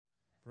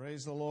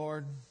Praise the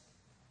Lord.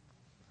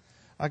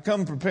 I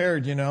come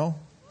prepared, you know.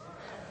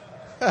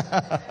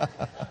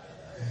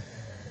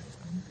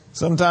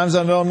 Sometimes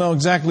I don't know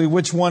exactly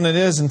which one it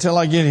is until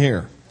I get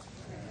here.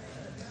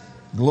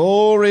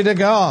 Glory to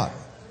God.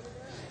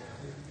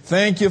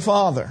 Thank you,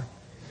 Father.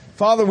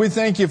 Father, we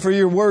thank you for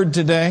your word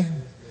today.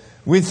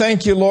 We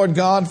thank you, Lord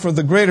God, for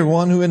the greater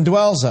one who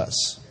indwells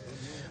us.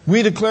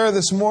 We declare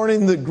this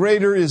morning that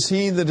greater is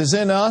He that is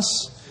in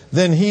us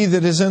than he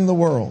that is in the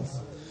world.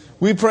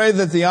 We pray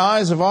that the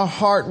eyes of our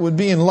heart would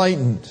be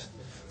enlightened.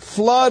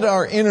 Flood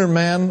our inner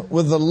man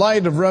with the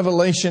light of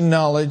revelation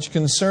knowledge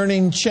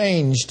concerning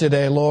change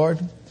today, Lord.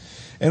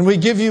 And we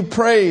give you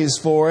praise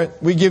for it.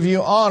 We give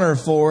you honor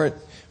for it.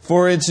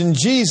 For it's in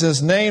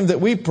Jesus' name that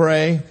we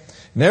pray.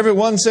 And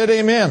everyone said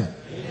amen.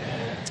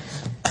 Amen.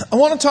 I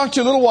want to talk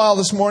to you a little while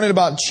this morning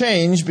about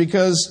change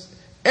because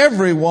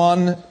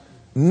everyone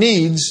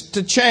needs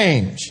to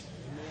change.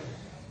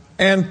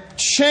 And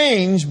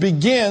change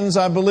begins,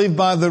 I believe,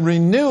 by the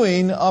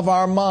renewing of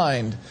our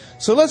mind.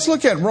 So let's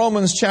look at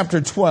Romans chapter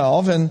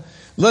 12, and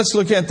let's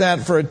look at that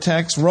for a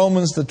text.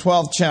 Romans, the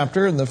 12th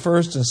chapter, in the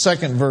first and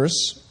second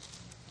verse.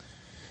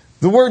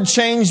 The word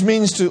change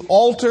means to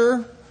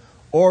alter,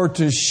 or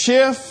to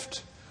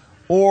shift,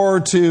 or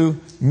to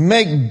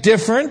make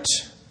different.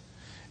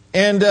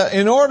 And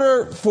in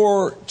order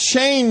for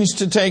change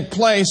to take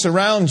place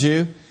around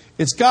you,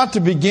 it's got to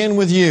begin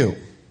with you.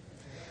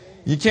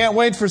 You can't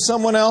wait for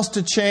someone else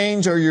to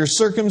change or your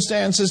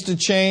circumstances to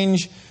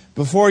change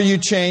before you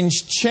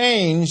change.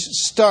 Change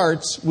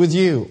starts with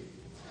you.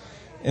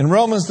 In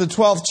Romans, the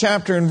 12th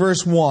chapter and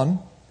verse 1,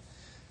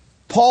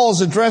 Paul's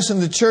addressing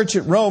the church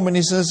at Rome and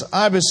he says,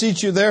 I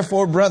beseech you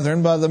therefore,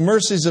 brethren, by the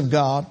mercies of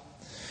God,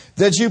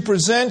 that you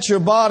present your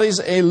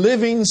bodies a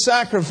living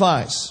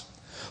sacrifice,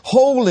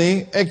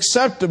 holy,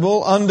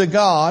 acceptable unto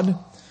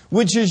God,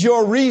 which is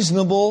your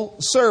reasonable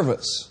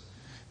service.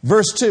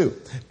 Verse 2,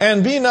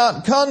 and be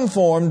not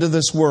conformed to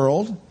this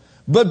world,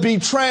 but be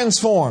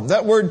transformed.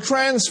 That word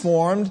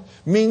transformed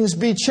means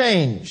be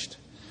changed,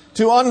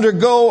 to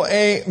undergo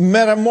a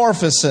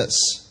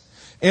metamorphosis.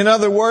 In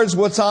other words,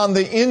 what's on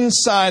the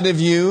inside of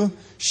you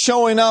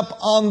showing up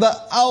on the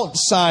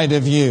outside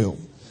of you.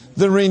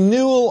 The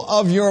renewal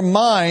of your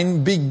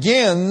mind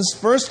begins,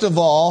 first of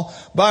all,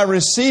 by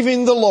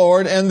receiving the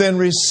Lord and then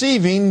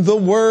receiving the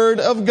Word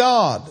of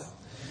God.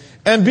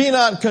 And be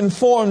not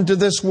conformed to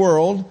this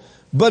world,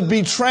 but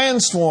be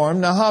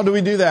transformed. Now, how do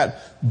we do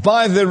that?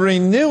 By the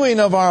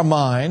renewing of our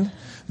mind,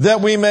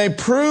 that we may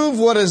prove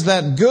what is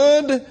that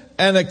good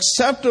and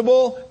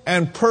acceptable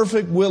and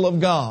perfect will of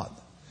God.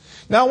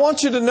 Now, I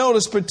want you to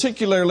notice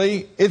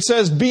particularly, it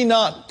says, be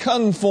not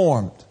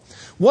conformed.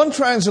 One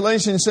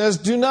translation says,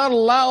 do not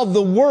allow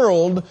the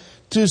world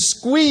to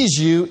squeeze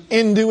you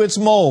into its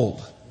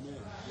mold.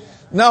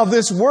 Now,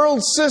 this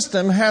world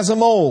system has a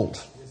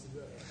mold.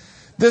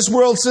 This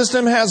world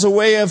system has a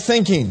way of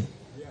thinking.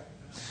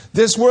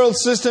 This world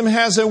system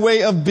has a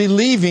way of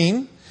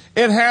believing.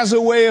 It has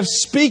a way of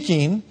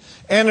speaking.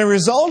 And a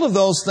result of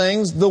those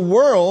things, the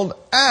world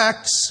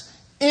acts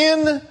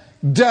in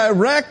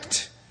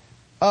direct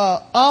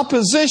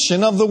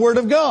opposition of the Word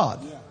of God.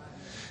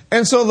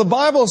 And so the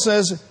Bible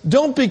says,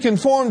 don't be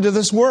conformed to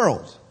this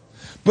world,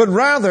 but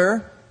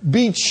rather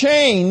be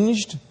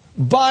changed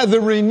by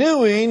the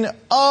renewing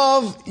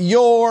of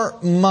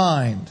your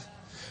mind.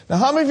 Now,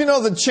 how many of you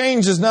know that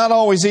change is not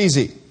always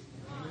easy?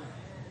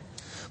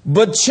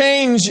 But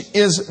change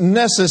is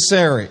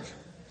necessary.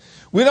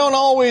 We don't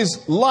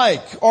always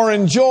like or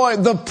enjoy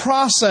the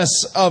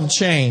process of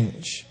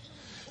change.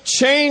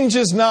 Change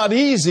is not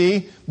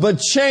easy,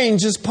 but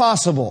change is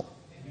possible.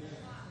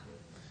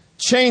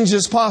 Change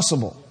is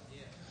possible.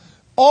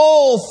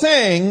 All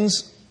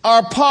things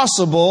are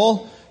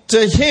possible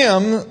to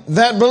him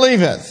that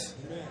believeth.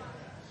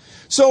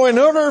 So in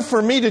order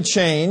for me to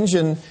change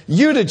and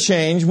you to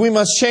change, we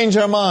must change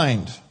our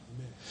mind.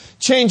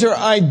 Change our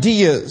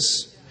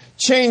ideas.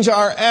 Change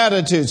our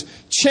attitudes.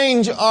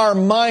 Change our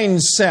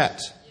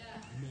mindset.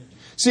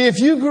 See, if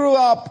you grew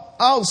up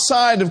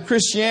outside of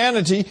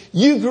Christianity,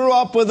 you grew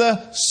up with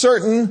a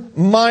certain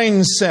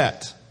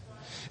mindset.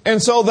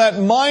 And so that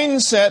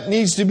mindset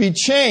needs to be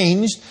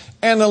changed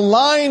and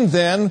aligned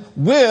then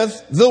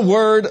with the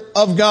Word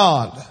of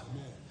God.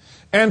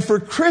 And for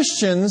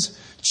Christians,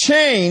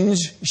 change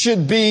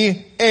should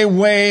be a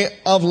way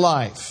of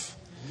life.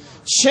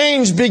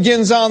 Change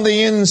begins on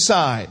the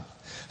inside.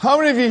 How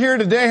many of you here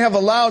today have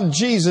allowed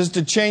Jesus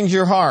to change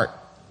your heart?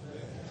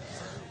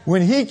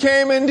 When He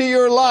came into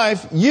your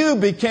life, you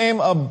became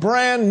a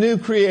brand new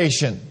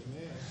creation.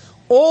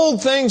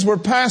 Old things were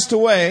passed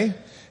away,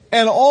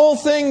 and all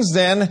things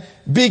then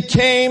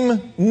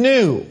became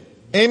new.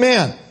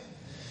 Amen.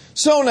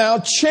 So now,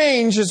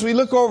 change, as we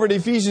look over at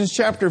Ephesians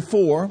chapter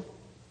 4,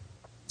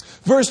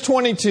 verse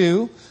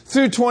 22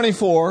 through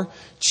 24,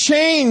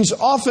 change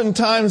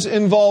oftentimes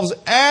involves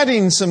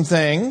adding some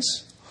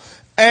things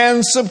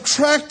and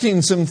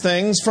subtracting some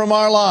things from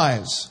our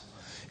lives.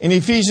 In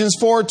Ephesians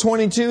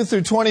 4:22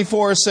 through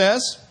 24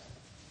 says,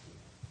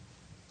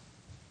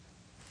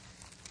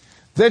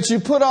 that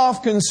you put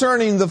off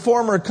concerning the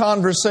former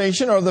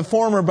conversation or the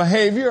former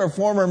behavior or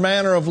former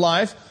manner of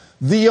life,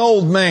 the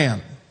old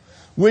man,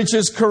 which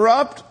is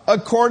corrupt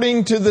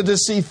according to the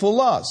deceitful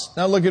lust.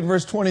 Now look at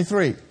verse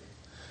 23.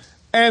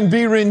 And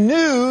be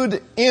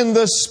renewed in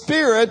the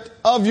spirit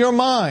of your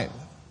mind.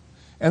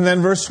 And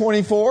then verse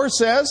 24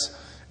 says,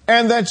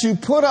 and that you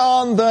put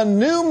on the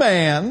new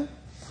man,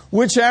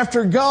 which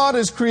after God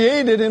is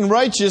created in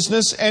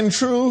righteousness and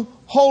true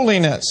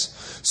holiness.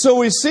 So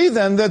we see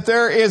then that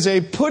there is a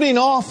putting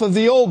off of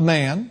the old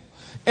man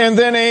and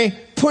then a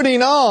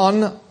putting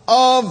on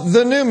of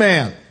the new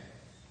man.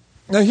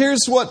 Now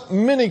here's what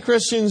many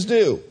Christians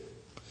do.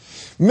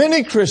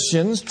 Many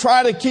Christians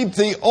try to keep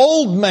the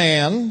old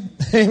man,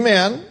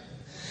 amen,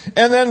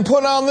 and then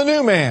put on the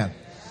new man.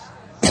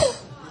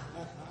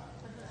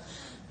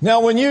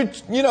 Now when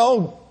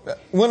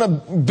when a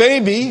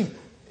baby,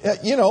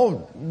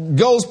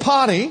 goes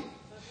potty,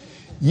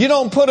 you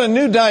don't put a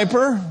new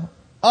diaper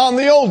on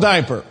the old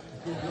diaper.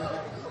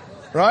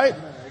 Right?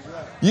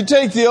 You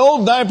take the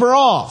old diaper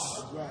off.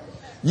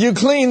 You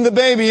clean the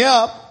baby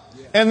up,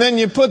 and then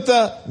you put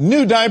the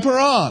new diaper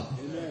on.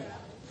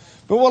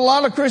 But what a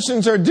lot of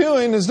Christians are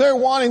doing is they're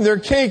wanting their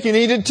cake and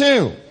eat it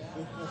too.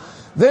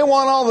 They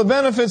want all the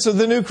benefits of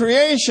the new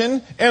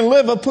creation and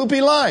live a poopy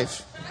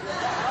life.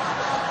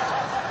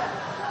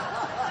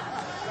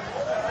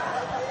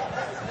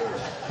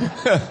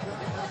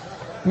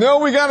 No,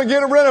 we got to get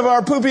rid of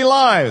our poopy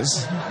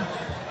lives.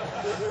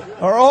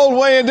 Our old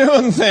way of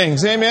doing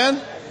things.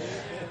 Amen?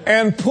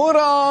 And put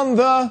on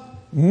the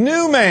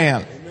new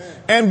man.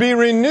 And be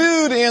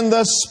renewed in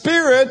the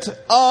spirit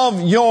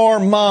of your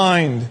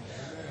mind.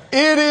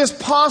 It is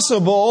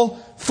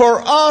possible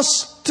for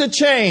us to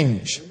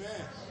change.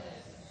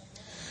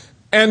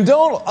 And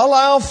don't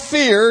allow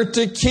fear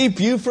to keep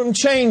you from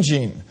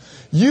changing.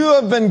 You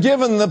have been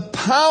given the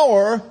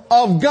power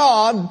of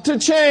God to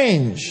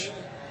change.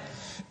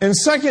 In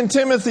 2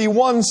 Timothy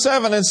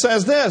 1:7 it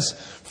says this,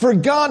 for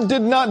God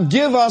did not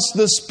give us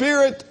the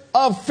spirit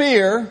of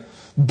fear,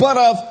 but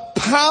of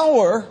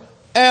power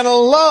and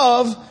of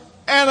love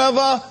and of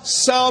a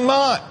sound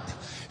mind.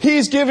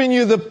 He's giving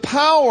you the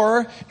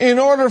power in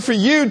order for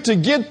you to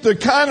get the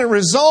kind of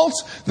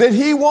results that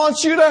He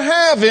wants you to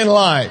have in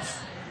life.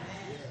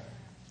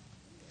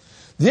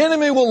 The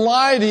enemy will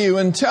lie to you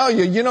and tell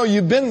you,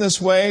 you've been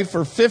this way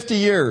for 50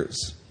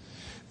 years.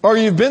 Or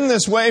you've been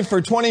this way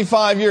for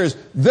 25 years.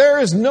 There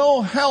is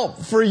no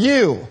help for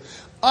you.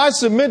 I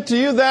submit to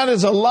you that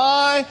is a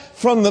lie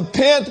from the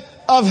pit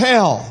of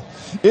hell.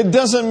 It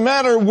doesn't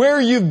matter where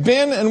you've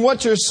been and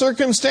what your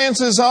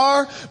circumstances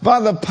are. By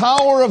the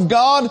power of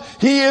God,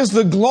 He is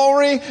the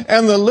glory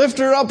and the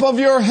lifter up of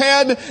your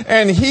head,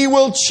 and He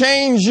will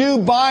change you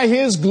by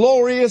His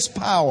glorious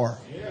power.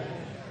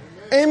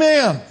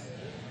 Amen.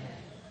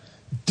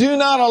 Do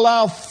not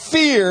allow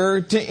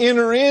fear to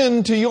enter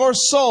into your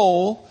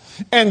soul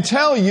and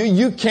tell you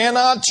you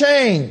cannot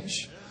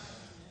change.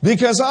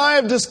 Because I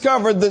have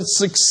discovered that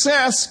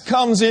success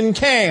comes in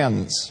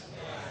cans.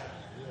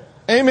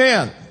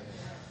 Amen.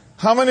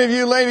 How many of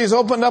you ladies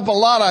opened up a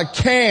lot of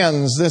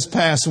cans this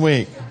past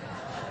week?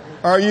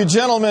 Or you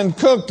gentlemen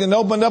cooked and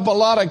opened up a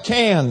lot of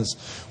cans?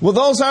 Well,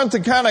 those aren't the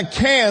kind of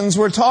cans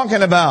we're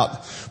talking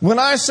about. When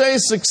I say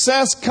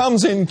success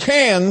comes in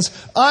cans,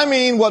 I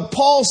mean what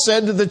Paul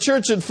said to the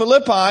church at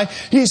Philippi.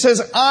 He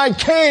says, I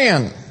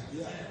can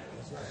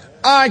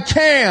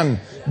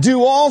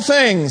do all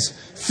things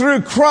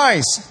through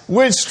Christ,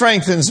 which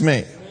strengthens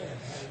me.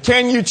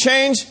 Can you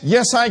change?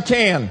 Yes, I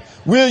can.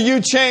 Will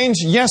you change?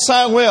 Yes,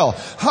 I will.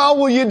 How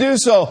will you do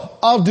so?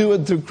 I'll do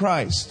it through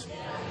Christ.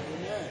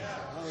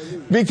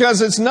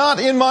 Because it's not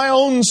in my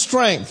own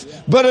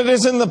strength, but it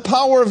is in the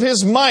power of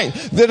His might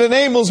that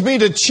enables me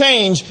to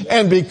change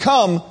and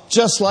become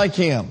just like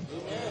Him.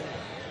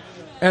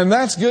 And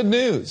that's good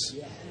news.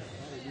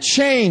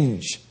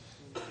 Change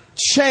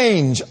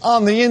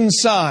on the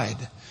inside.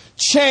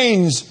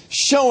 Change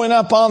showing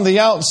up on the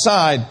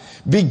outside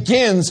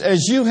begins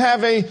as you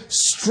have a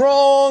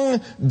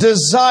strong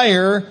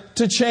desire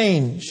to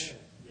change.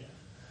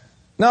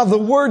 Now the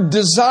word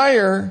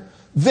desire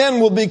then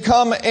will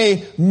become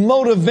a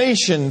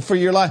motivation for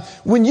your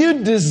life. When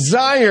you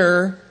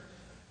desire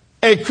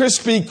a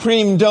Krispy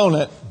Kreme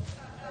donut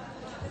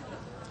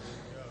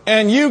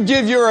and you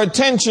give your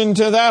attention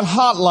to that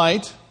hot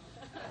light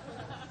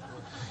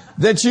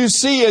that you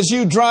see as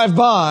you drive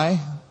by,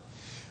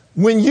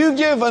 when you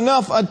give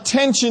enough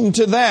attention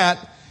to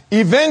that,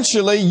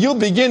 eventually you'll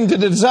begin to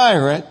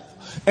desire it,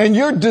 and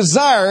your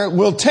desire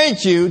will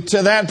take you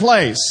to that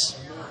place.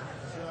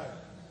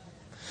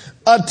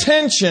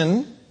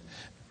 Attention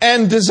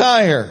and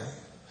desire.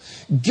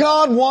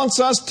 God wants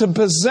us to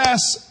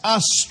possess a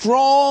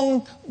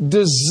strong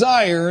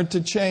desire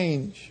to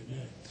change.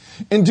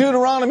 In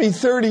Deuteronomy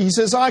 30, He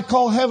says, I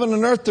call heaven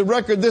and earth to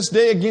record this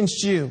day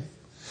against you,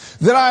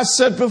 that I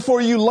set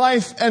before you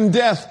life and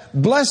death,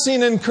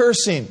 blessing and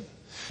cursing.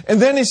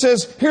 And then He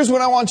says, here's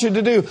what I want you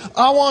to do.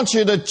 I want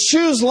you to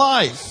choose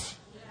life.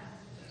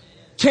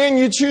 Can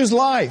you choose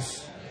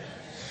life?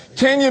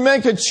 Can you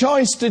make a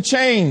choice to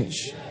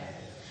change?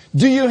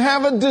 Do you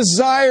have a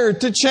desire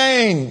to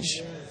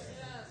change?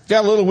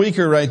 Got a little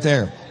weaker right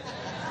there.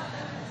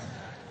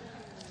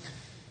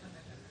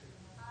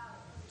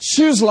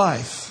 Choose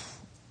life.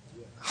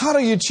 How do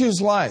you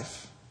choose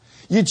life?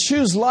 You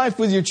choose life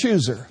with your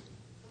chooser.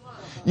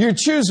 Your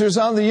chooser's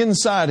on the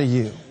inside of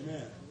you.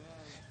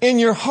 In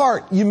your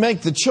heart, you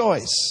make the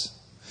choice.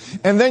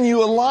 And then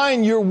you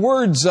align your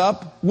words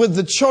up with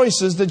the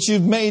choices that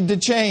you've made to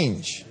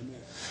change.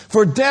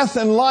 For death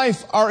and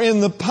life are in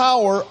the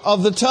power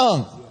of the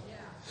tongue.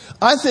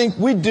 I think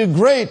we'd do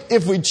great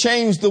if we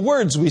changed the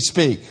words we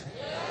speak.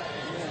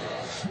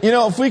 You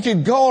know, if we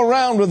could go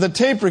around with a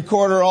tape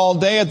recorder all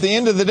day at the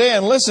end of the day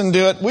and listen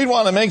to it, we'd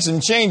want to make some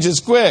changes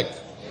quick.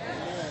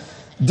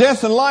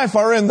 Death and life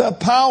are in the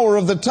power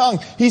of the tongue.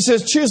 He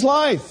says, choose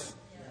life.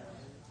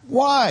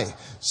 Why?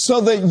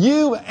 So that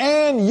you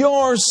and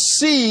your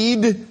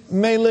seed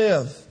may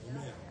live.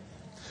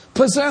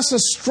 Possess a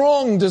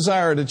strong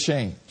desire to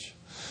change.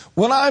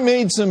 When I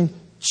made some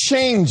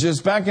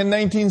changes back in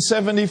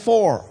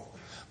 1974,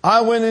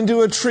 I went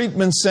into a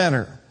treatment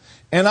center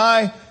and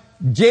I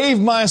gave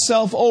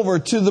myself over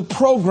to the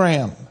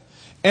program,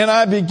 and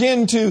I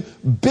began to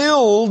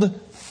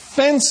build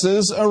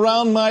fences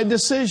around my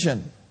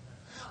decision.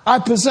 I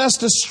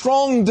possessed a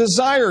strong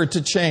desire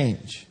to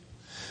change.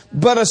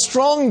 But a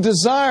strong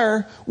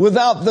desire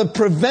without the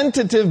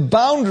preventative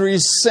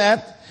boundaries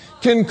set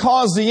can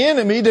cause the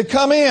enemy to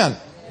come in.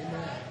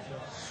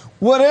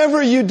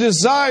 Whatever you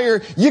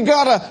desire, you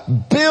got to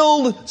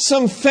build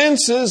some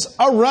fences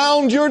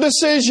around your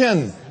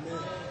decision.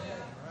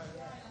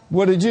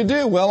 What did you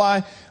do? Well,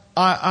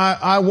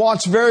 I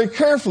watched very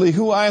carefully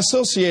who I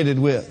associated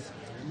with.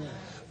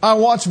 I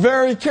watched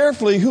very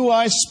carefully who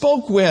I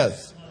spoke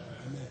with.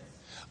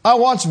 I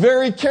watched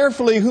very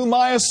carefully who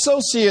my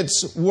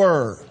associates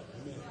were.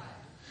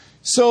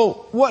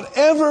 So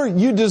whatever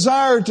you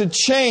desire to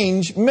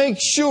change, make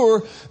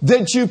sure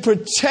that you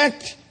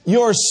protect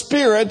your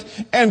spirit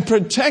and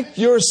protect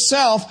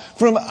yourself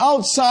from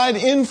outside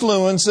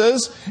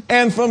influences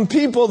and from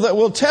people that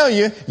will tell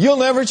you you'll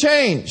never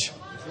change.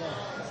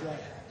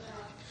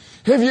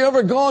 Have you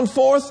ever gone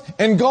forth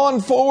and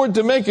gone forward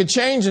to make a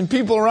change and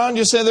people around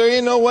you say there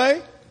ain't no way?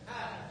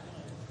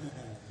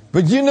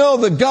 But you know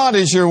that God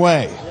is your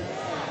way.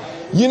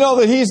 You know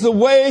that He's the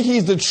way,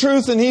 He's the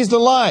truth, and He's the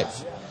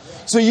life.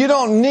 So you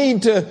don't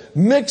need to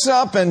mix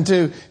up and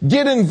to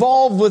get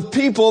involved with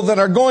people that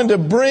are going to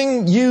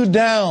bring you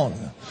down.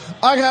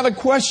 I got a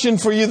question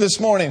for you this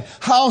morning.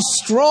 How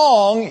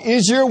strong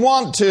is your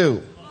want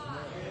to?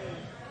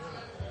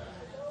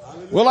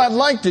 Well, I'd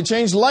like to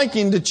change.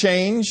 Liking to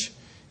change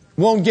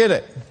won't get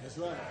it.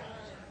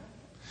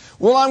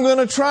 Well, I'm going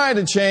to try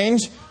to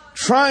change.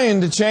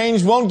 Trying to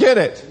change won't get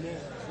it.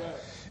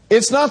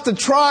 It's not the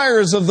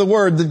triers of the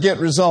word that get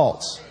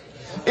results.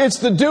 It's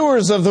the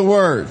doers of the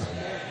word.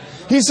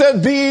 He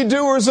said, be ye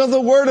doers of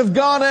the word of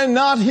God and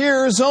not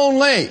hearers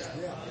only.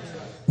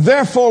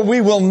 Therefore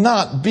we will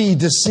not be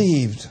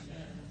deceived.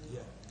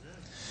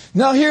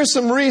 Now here's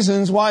some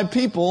reasons why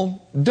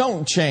people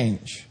don't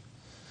change.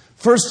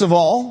 First of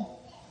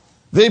all,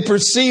 they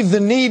perceive the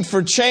need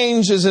for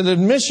change as an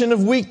admission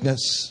of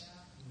weakness.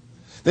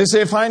 They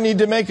say, if I need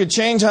to make a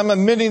change, I'm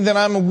admitting that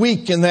I'm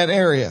weak in that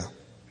area.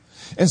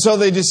 And so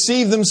they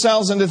deceive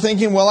themselves into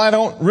thinking, well, I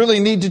don't really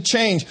need to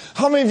change.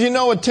 How many of you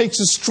know it takes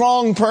a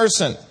strong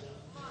person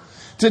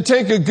to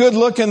take a good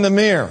look in the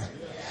mirror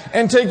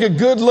and take a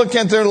good look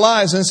at their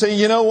lives and say,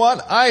 you know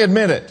what? I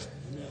admit it.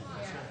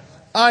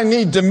 I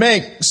need to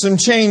make some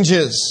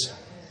changes.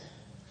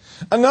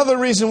 Another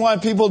reason why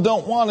people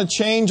don't want to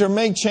change or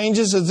make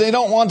changes is they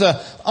don't want to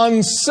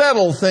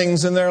unsettle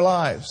things in their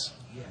lives.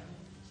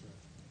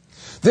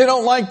 They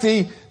don't like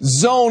the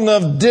zone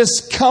of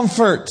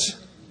discomfort.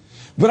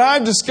 But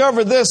I've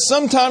discovered this.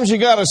 Sometimes you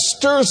got to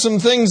stir some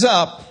things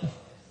up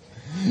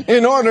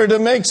in order to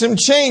make some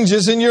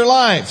changes in your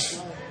life.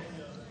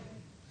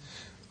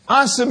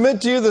 I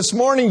submit to you this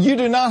morning, you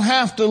do not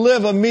have to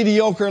live a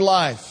mediocre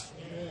life.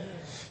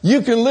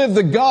 You can live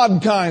the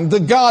God kind, the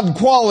God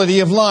quality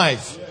of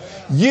life.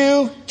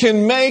 You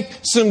can make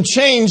some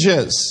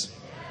changes.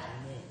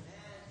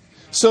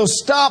 So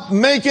stop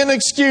making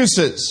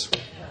excuses.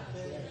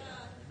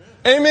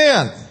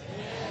 Amen.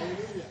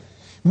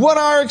 What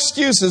are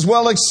excuses?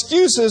 Well,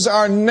 excuses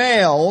are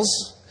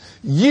nails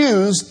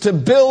used to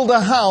build a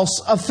house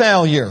of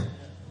failure.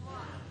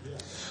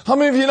 How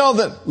many of you know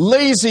that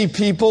lazy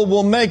people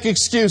will make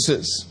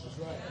excuses?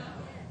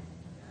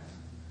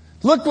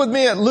 Look with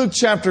me at Luke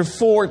chapter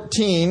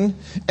 14,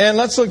 and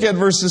let's look at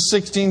verses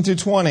 16 to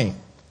 20.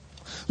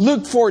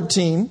 Luke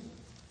 14,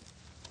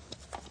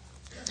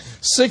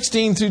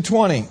 16 through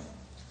 20.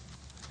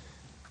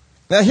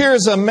 Now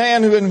here's a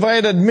man who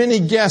invited many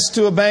guests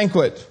to a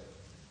banquet.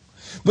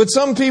 But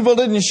some people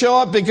didn't show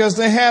up because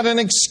they had an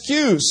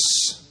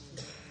excuse.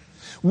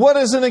 What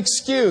is an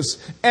excuse?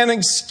 An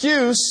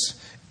excuse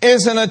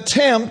is an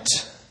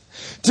attempt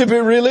to be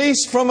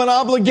released from an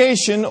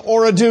obligation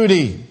or a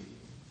duty.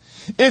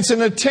 It's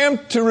an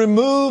attempt to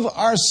remove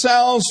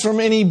ourselves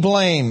from any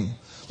blame.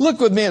 Look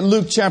with me at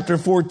Luke chapter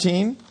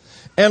 14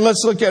 And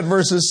let's look at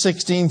verses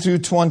 16 through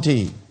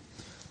 20.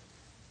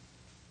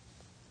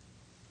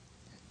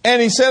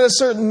 And he said, a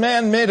certain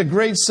man made a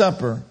great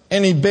supper,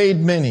 and he bade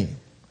many.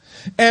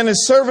 And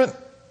his servant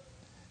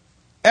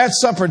at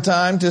supper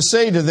time to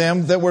say to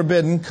them that were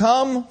bidden,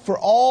 come, for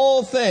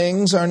all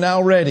things are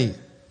now ready.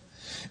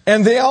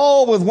 And they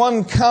all with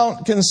one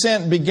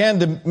consent began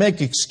to make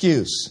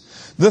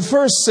excuse. The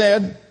first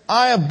said,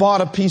 I have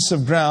bought a piece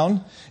of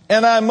ground,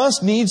 and I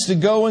must needs to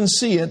go and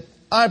see it.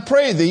 I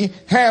pray thee,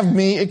 have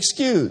me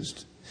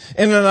excused.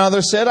 And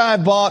another said, I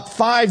bought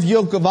 5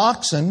 yoke of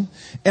oxen,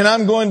 and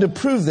I'm going to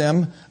prove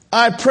them.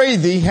 I pray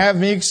thee, have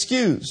me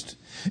excused.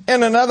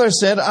 And another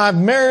said, I've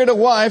married a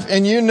wife,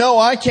 and you know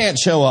I can't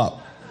show up.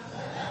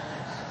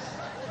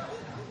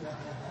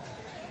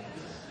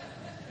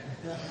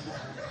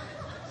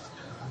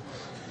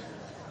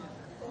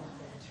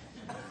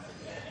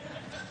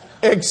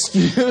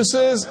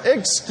 Excuses,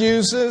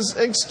 excuses,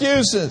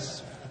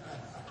 excuses.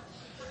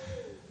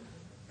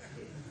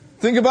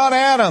 Think about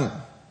Adam.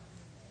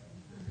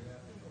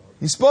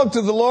 He spoke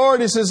to the Lord.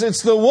 He says,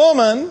 it's the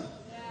woman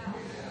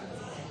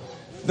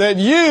that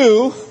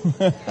you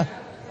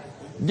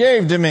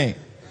gave to me.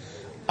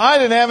 I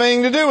didn't have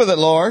anything to do with it,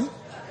 Lord.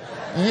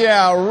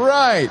 Yeah,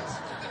 right.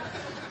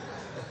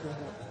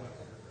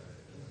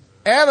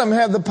 Adam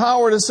had the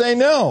power to say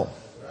no.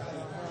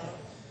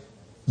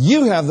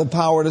 You have the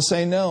power to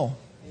say no.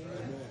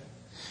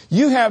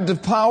 You have the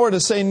power to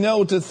say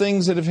no to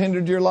things that have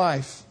hindered your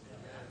life.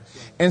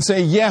 And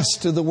say yes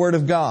to the Word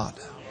of God.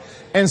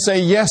 And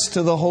say yes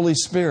to the Holy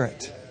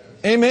Spirit.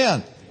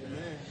 Amen.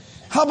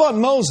 How about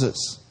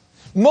Moses?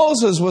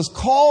 Moses was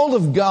called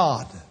of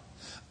God,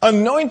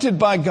 anointed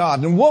by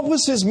God. And what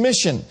was his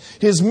mission?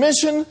 His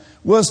mission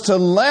was to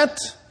let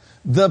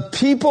the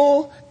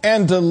people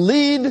and to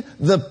lead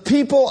the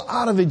people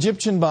out of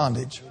Egyptian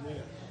bondage.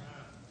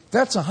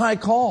 That's a high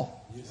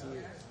call.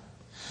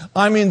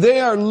 I mean, they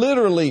are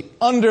literally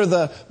under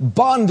the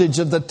bondage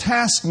of the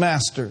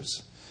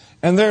taskmasters.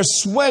 And they're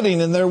sweating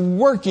and they're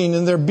working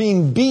and they're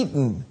being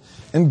beaten.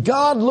 And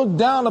God looked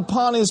down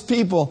upon His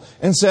people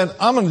and said,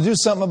 I'm going to do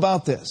something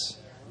about this.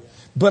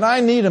 But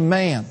I need a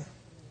man.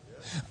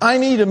 I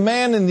need a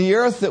man in the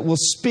earth that will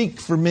speak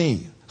for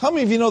me. How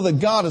many of you know that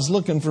God is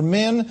looking for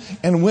men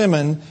and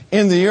women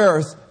in the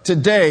earth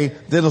today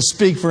that'll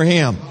speak for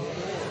Him?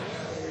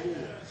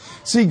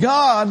 See,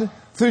 God,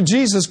 through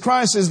Jesus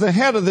Christ, is the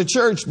head of the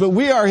church, but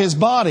we are His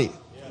body.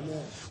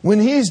 When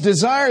He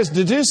desires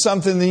to do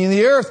something in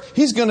the earth,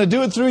 He's going to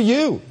do it through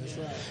you.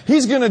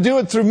 He's going to do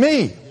it through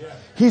me.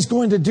 He's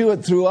going to do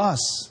it through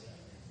us.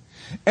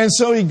 And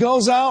so He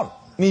goes out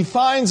and He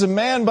finds a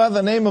man by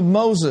the name of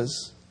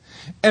Moses.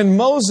 And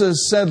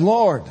Moses said,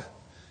 Lord,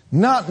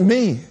 not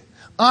me.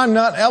 I'm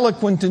not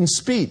eloquent in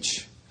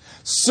speech.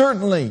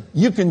 Certainly,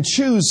 you can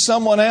choose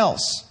someone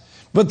else.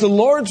 But the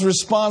Lord's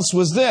response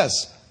was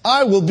this: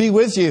 I will be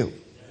with you.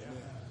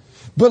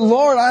 But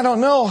Lord, I don't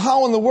know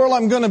how in the world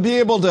I'm going to be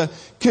able to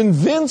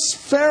convince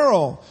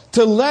Pharaoh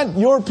to let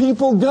your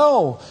people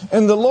go.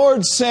 And the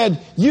Lord said,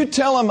 you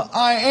tell him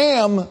I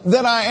am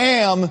that I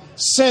am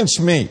sent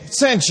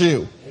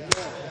you.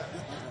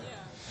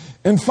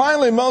 And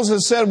finally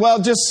Moses said,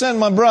 well, just send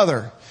my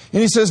brother.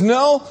 And he says,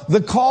 no,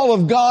 the call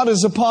of God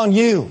is upon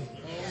you.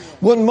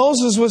 What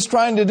Moses was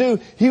trying to do,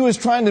 he was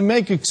trying to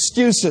make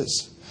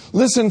excuses.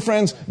 Listen,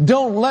 friends,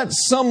 don't let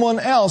someone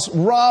else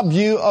rob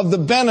you of the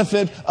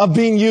benefit of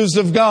being used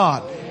of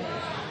God.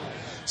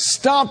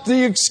 Stop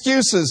the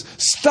excuses.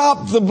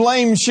 Stop the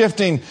blame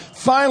shifting.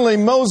 Finally,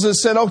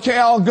 Moses said, okay,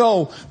 I'll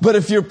go. But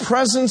if your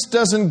presence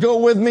doesn't go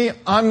with me,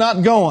 I'm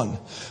not going.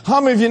 How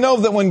many of you know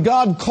that when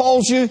God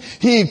calls you,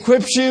 He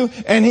equips you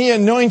and He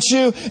anoints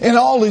you, and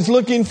all He's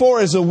looking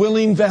for is a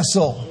willing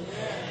vessel?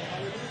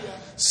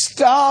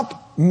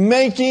 Stop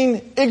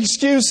making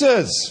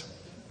excuses.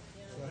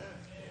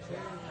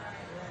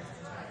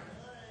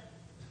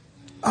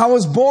 I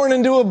was born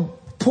into a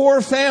poor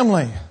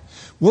family.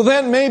 Well,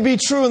 that may be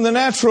true in the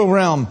natural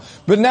realm.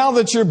 But now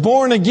that you're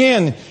born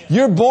again,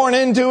 you're born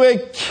into a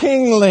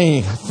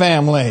kingly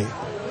family.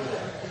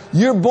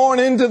 You're born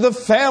into the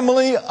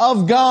family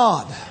of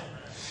God.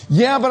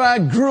 Yeah, but I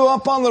grew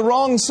up on the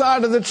wrong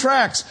side of the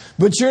tracks.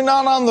 But you're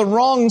not on the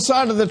wrong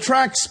side of the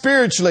tracks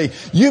spiritually.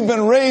 You've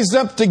been raised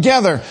up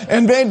together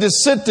and made to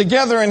sit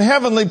together in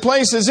heavenly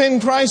places in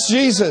Christ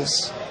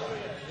Jesus.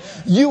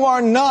 You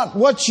are not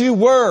what you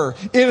were.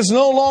 It is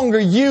no longer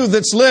you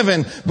that's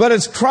living, but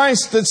it's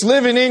Christ that's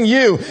living in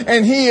you,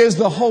 and He is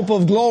the hope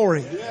of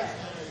glory.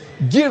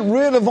 Get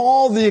rid of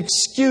all the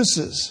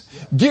excuses.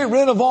 Get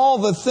rid of all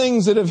the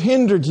things that have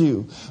hindered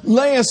you.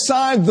 Lay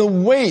aside the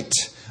weight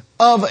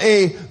of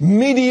a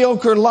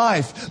mediocre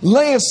life.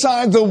 Lay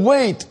aside the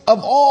weight of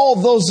all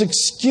those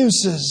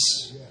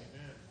excuses.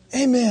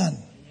 Amen.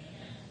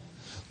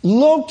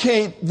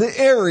 Locate the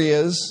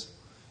areas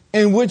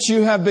in which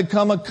you have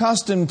become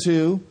accustomed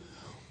to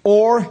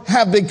or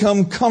have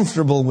become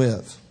comfortable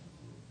with.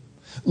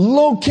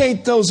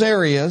 Locate those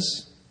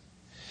areas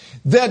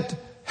that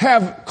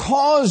have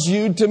caused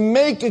you to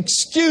make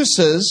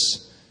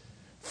excuses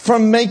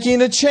from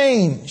making a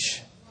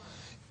change.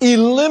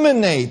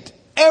 eliminate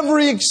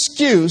every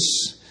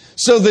excuse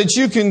so that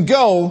you can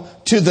go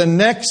to the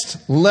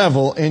next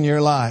level in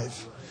your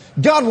life.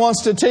 God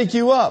wants to take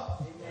you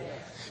up.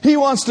 He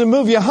wants to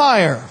move you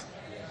higher.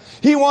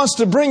 He wants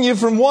to bring you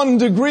from one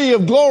degree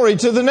of glory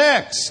to the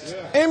next.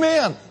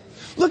 Amen.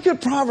 Look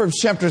at Proverbs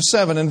chapter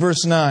 7 and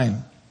verse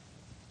 9.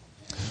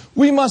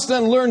 We must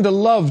then learn to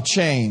love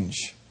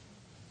change.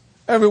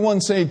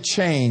 Everyone say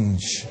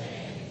change.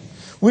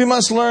 We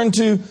must learn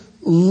to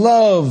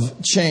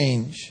love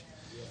change.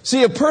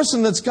 See, a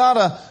person that's got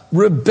a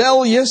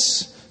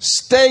rebellious,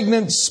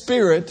 stagnant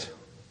spirit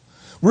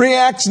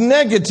reacts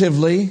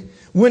negatively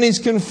when he's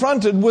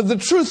confronted with the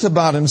truth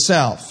about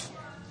himself.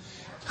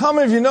 How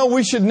many of you know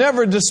we should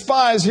never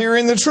despise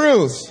hearing the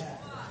truth?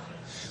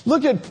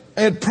 Look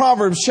at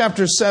Proverbs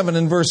chapter 7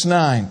 and verse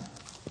 9.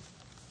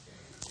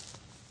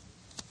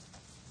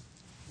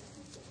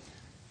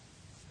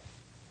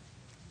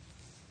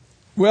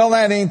 Well,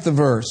 that ain't the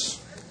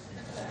verse.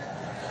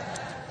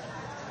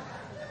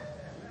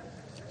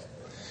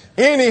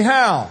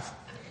 Anyhow,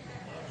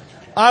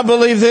 I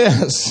believe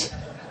this.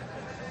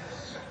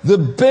 The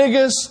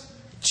biggest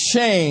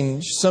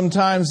change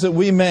sometimes that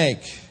we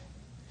make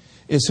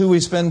is who we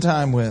spend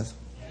time with.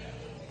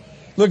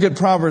 Look at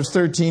Proverbs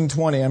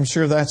 13:20. I'm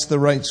sure that's the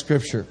right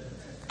scripture.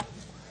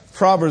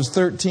 Proverbs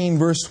 13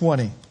 verse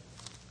 20.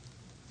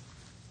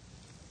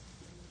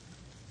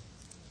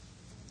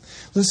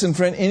 Listen,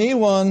 friend,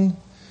 anyone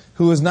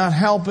who is not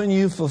helping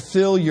you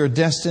fulfill your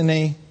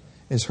destiny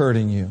is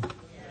hurting you.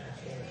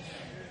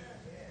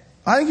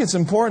 I think it's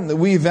important that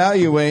we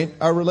evaluate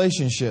our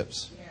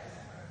relationships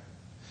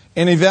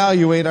and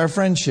evaluate our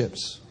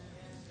friendships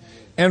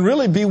and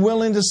really be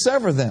willing to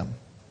sever them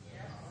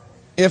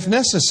if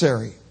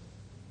necessary.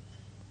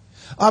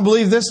 I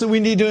believe this, that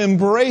we need to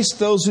embrace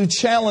those who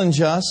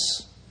challenge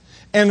us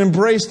and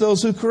embrace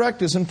those who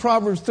correct us. In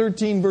Proverbs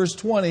 13 verse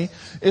 20,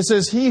 it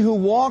says, he who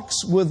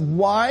walks with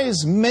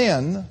wise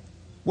men,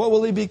 what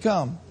will he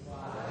become?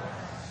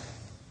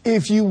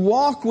 If you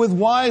walk with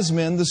wise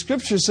men, the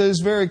scripture says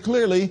very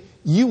clearly,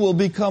 you will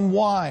become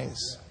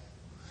wise.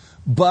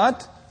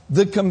 But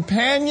the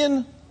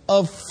companion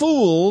of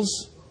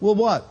fools will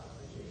what?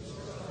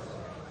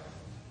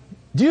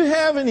 Do you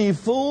have any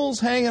fools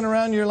hanging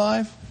around your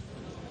life?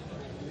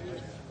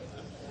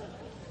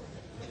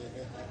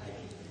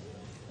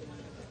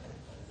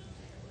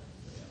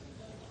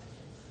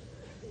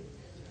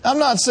 I'm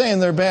not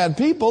saying they're bad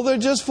people, they're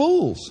just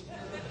fools.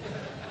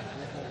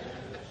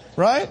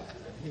 Right?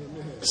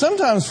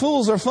 Sometimes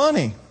fools are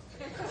funny.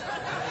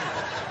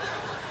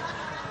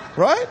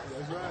 Right?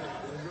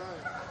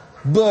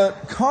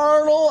 But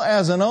carnal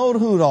as an old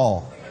hoot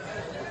all.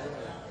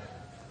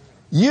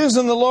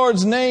 Using the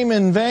Lord's name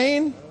in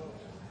vain.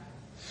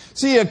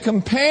 See, a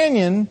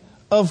companion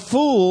of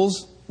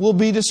fools will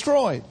be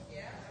destroyed.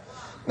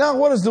 Now,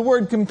 what does the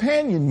word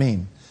companion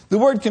mean? The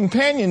word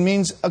companion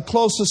means a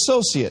close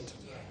associate.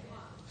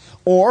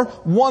 Or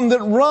one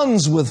that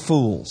runs with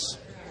fools.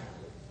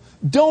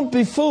 Don't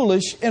be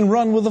foolish and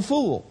run with a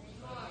fool.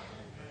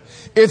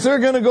 If they're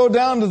going to go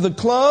down to the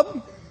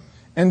club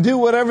and do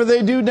whatever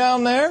they do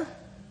down there,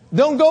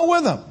 don't go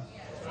with them.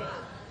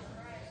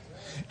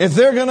 If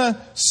they're going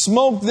to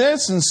smoke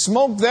this and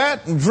smoke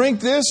that and drink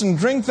this and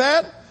drink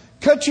that,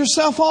 cut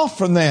yourself off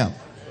from them.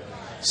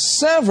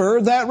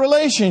 Sever that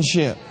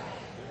relationship.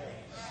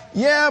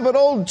 Yeah, but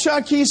old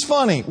Chuck, he's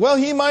funny. Well,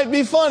 he might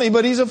be funny,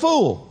 but he's a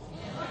fool.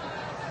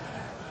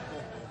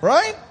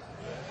 Right?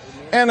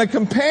 And a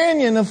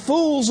companion of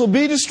fools will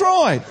be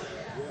destroyed.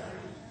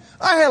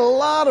 I had a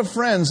lot of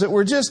friends that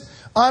were just,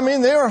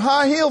 they were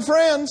high-heel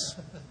friends.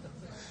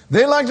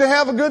 They like to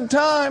have a good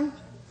time.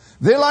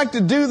 They like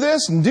to do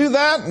this and do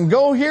that and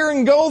go here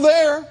and go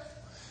there.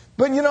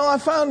 But I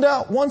found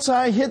out once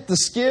I hit the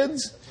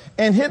skids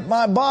and hit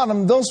my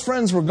bottom, those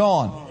friends were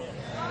gone.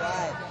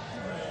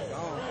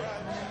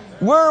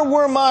 Where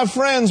were my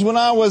friends when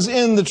I was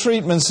in the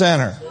treatment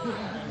center?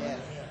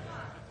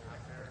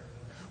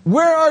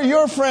 Where are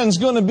your friends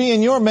going to be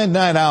in your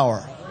midnight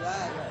hour?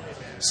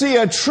 See,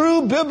 a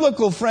true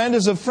biblical friend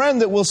is a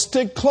friend that will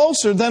stick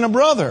closer than a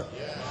brother.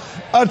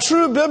 A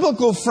true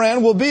biblical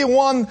friend will be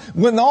one,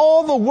 when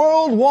all the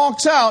world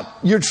walks out,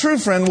 your true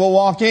friend will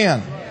walk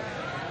in.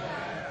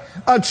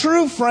 A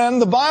true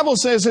friend, the Bible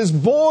says, is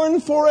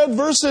born for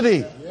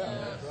adversity.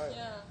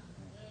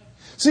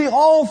 See,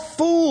 all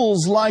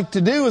fools like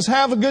to do is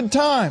have a good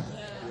time.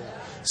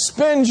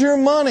 Spend your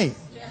money.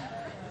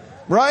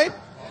 Right?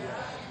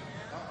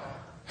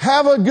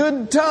 Have a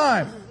good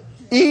time.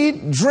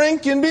 Eat,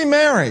 drink, and be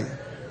merry.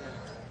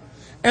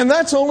 And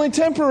that's only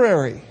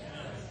temporary.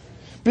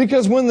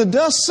 Because when the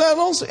dust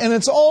settles and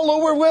it's all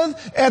over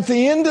with, at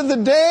the end of the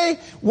day,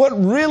 what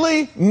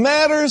really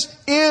matters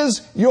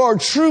is your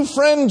true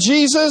friend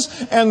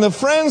Jesus and the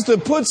friends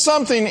that put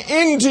something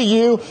into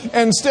you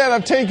instead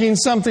of taking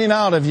something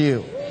out of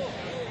you.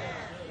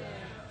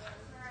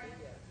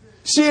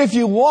 See, if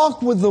you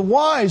walk with the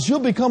wise, you'll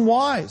become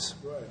wise.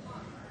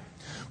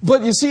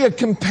 But you see, a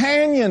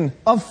companion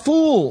of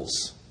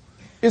fools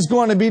is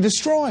going to be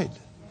destroyed.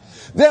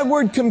 That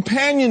word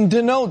companion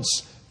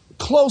denotes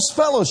close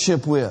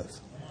fellowship with.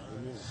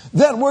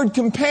 That word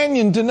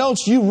companion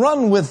denotes you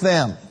run with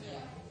them.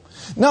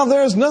 Now,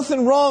 there is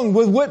nothing wrong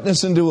with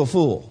witnessing to a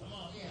fool.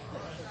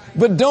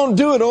 But don't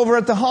do it over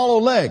at the Hollow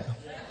Leg.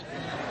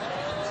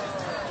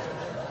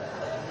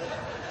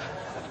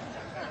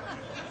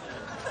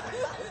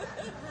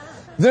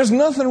 There's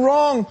nothing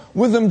wrong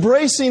with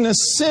embracing a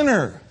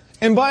sinner.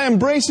 And by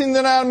embracing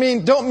that,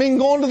 don't mean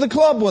going to the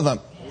club with them.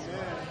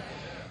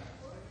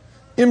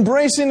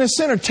 Embracing a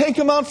sinner, take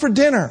them out for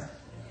dinner.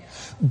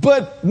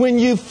 But when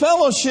you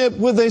fellowship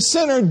with a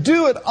sinner,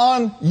 do it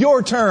on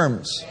your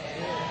terms.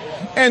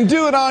 And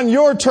do it on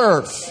your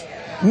turf,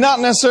 not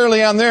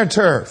necessarily on their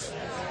turf.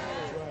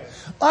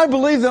 I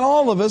believe that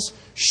all of us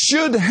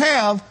should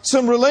have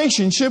some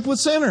relationship with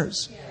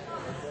sinners.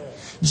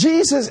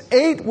 Jesus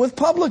ate with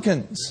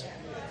publicans.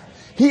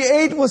 He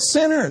ate with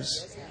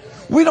sinners.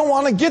 We don't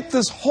want to get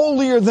this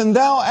holier than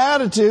thou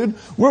attitude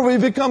where we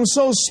become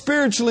so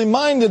spiritually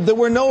minded that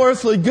we're no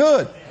earthly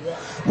good.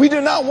 We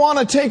do not want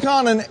to take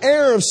on an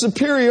air of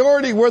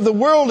superiority where the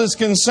world is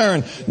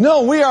concerned.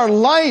 No, we are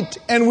light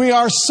and we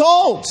are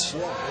salt.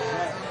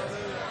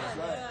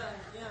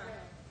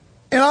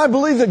 And I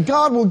believe that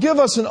God will give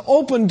us an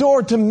open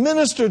door to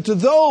minister to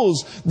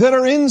those that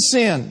are in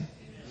sin.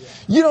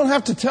 You don't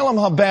have to tell them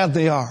how bad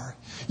they are.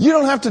 You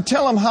don't have to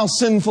tell them how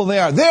sinful they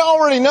are. They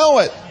already know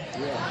it.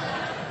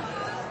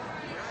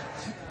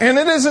 And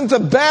it isn't the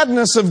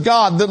badness of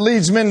God that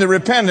leads men to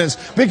repentance,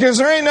 because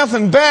there ain't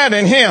nothing bad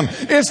in Him.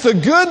 It's the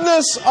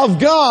goodness of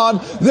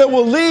God that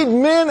will lead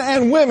men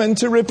and women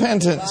to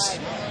repentance.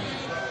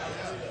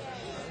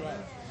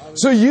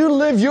 So you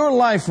live your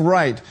life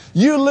right.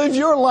 You live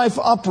your life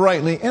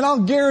uprightly. And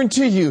I'll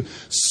guarantee you,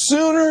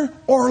 sooner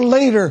or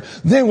later,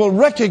 they will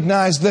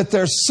recognize that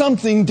there's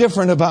something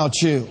different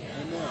about you.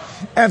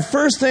 At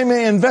first they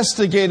may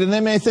investigate and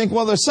they may think,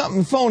 well, there's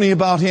something phony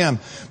about him.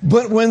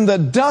 But when the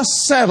dust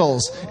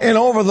settles and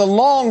over the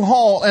long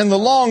haul and the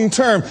long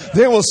term,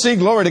 they will see,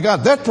 glory to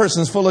God, that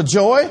person's full of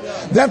joy.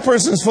 That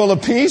person's full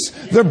of peace.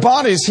 Their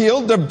body's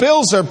healed. Their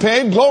bills are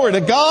paid. Glory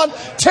to God.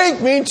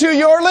 Take me to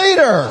your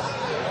leader.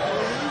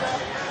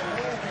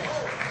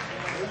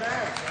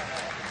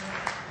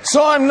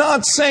 So I'm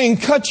not saying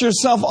cut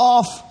yourself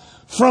off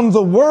from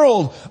the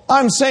world.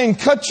 I'm saying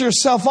cut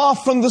yourself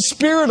off from the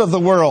spirit of the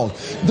world.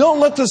 Don't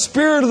let the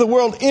spirit of the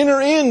world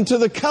enter into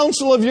the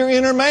counsel of your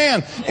inner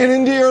man and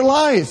into your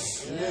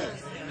life.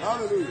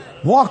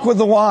 Walk with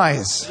the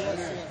wise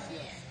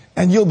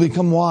and you'll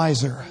become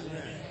wiser.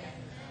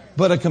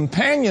 But a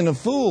companion of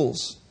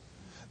fools,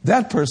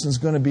 that person's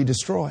going to be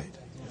destroyed.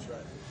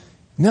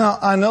 Now,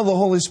 I know the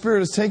Holy Spirit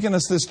has taken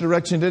us this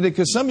direction today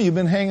because some of you have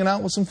been hanging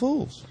out with some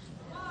fools.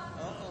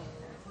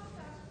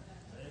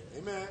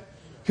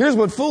 Here's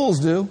what fools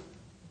do.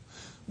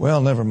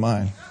 Well, never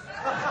mind.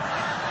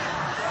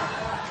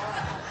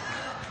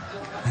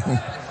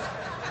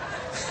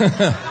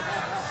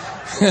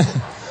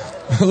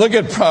 Look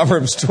at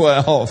Proverbs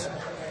 12.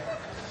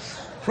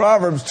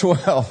 Proverbs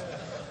 12.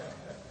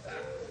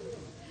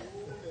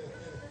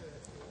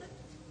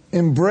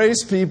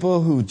 Embrace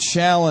people who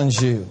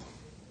challenge you.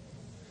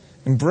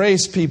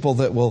 Embrace people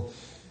that will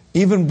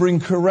even bring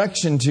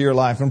correction to your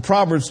life. In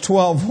Proverbs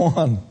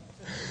 12:1,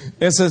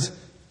 it says,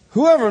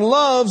 whoever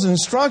loves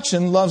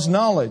instruction loves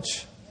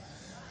knowledge,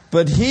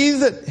 but he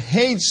that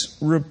hates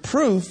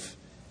reproof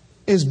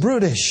is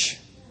brutish.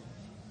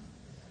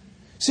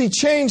 See,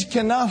 change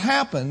cannot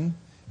happen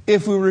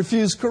if we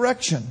refuse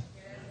correction.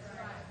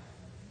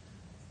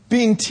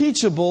 Being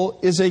teachable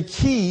is a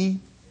key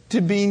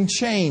to being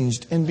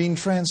changed and being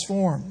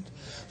transformed.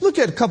 Look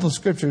at a couple of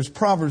scriptures.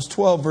 Proverbs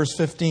 12, verse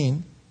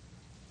 15.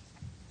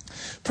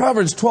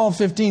 Proverbs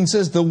 12:15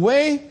 says, the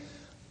way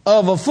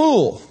of a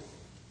fool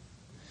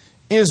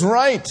is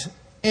right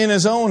in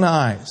his own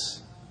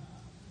eyes.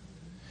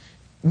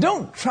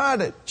 Don't try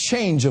to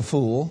change a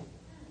fool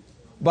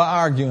by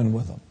arguing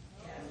with them.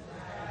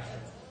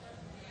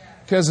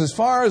 Because as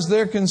far as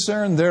they're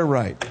concerned, they're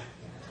right.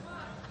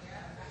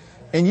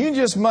 And you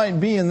just might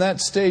be in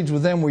that stage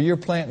with them where you're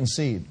planting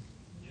seed.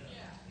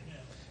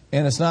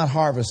 And it's not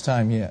harvest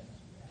time yet.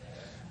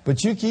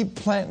 But you keep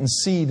planting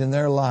seed in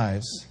their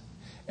lives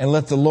and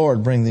let the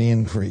Lord bring the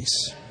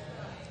increase.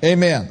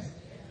 Amen.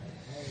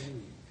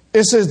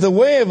 It says, the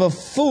way of a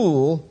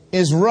fool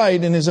is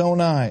right in his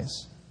own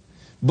eyes,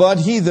 but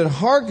he that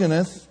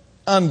hearkeneth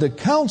unto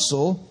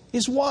counsel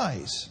is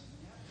wise.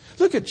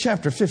 Look at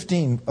chapter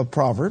 15 of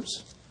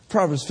Proverbs.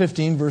 Proverbs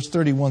 15, verse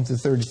 31 through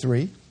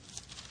 33.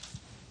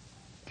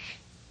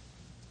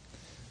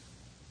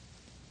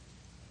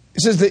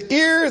 It says, the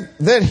ear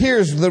that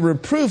hears the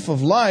reproof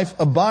of life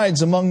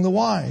abides among the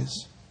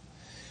wise,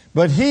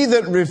 but he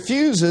that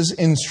refuses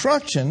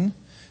instruction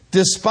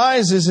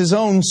despises his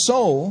own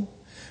soul.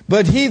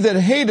 But he that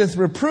hateth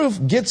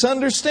reproof gets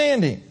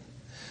understanding.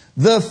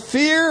 The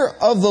fear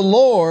of the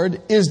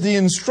Lord is the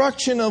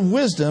instruction of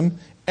wisdom,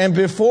 and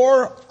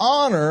before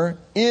honor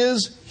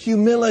is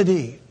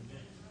humility.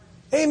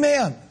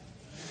 Amen.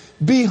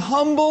 Be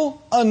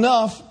humble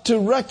enough to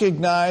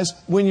recognize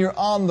when you're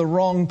on the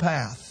wrong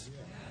path.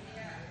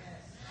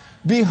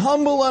 Be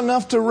humble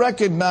enough to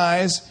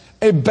recognize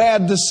a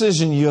bad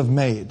decision you have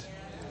made.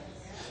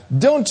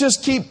 Don't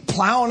just keep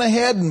plowing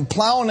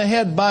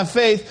ahead by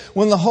faith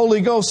when the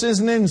Holy Ghost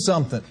isn't in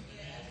something.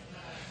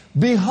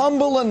 Be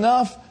humble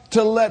enough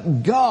to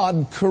let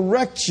God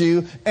correct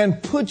you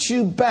and put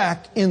you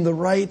back in the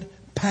right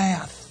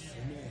path.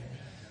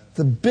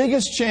 The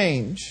biggest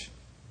change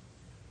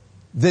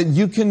that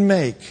you can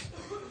make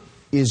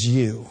is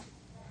you.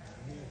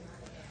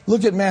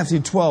 Look at Matthew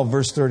 12,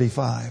 verse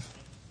 35.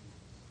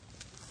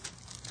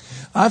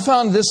 I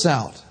found this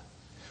out.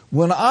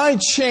 When I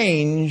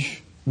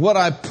change what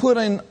I put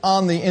in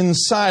on the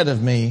inside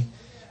of me,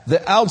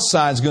 the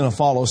outside's going to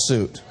follow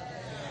suit.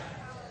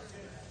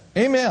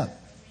 Amen.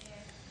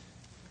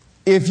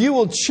 If you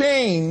will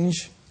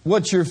change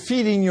what you're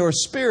feeding your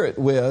spirit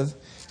with,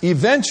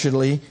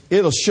 eventually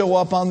it'll show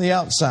up on the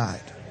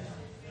outside.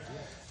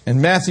 In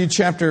Matthew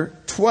chapter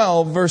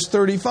 12, verse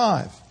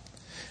 35.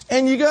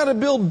 And you got to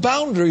build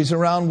boundaries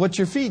around what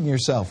you're feeding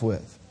yourself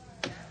with.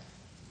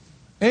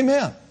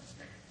 Amen.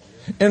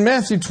 In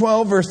Matthew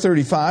 12, verse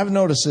 35,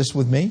 notice this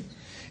with me.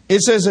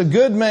 It says, a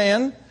good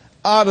man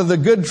out of the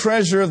good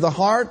treasure of the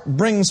heart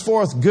brings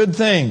forth good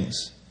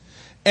things.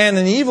 And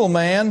an evil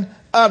man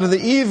out of the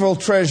evil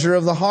treasure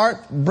of the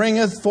heart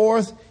bringeth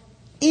forth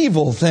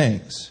evil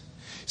things.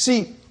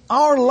 See,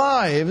 our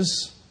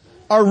lives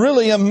are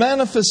really a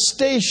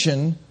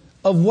manifestation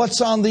of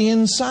what's on the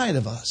inside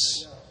of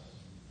us.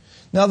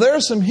 Now, there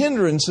are some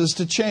hindrances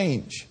to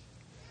change.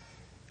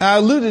 I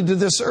alluded to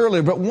this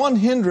earlier, but one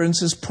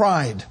hindrance is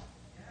pride.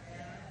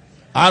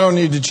 I don't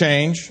need to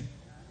change.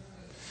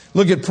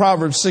 Look at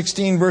Proverbs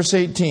 16, verse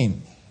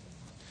 18.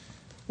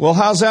 Well,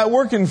 how's that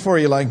working for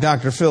you, like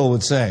Dr. Phil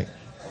would say?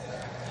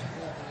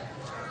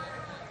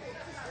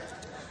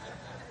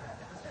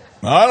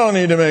 I don't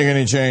need to make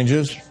any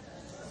changes.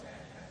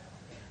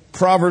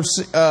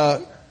 Proverbs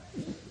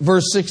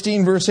verse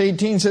 16, verse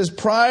 18 says,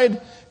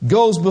 pride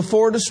goes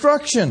before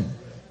destruction,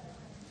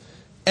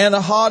 and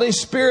a haughty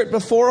spirit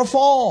before a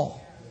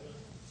fall.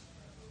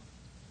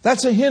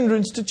 That's a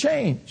hindrance to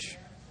change.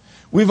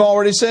 We've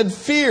already said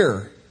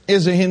fear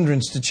is a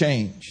hindrance to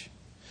change.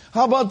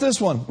 How about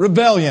this one?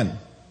 Rebellion.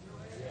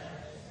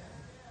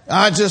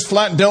 I just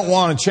flat don't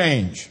want to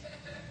change.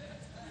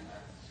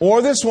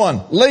 Or this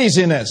one,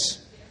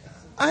 laziness.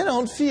 I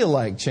don't feel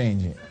like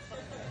changing.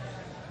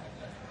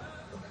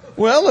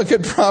 Well, look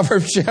at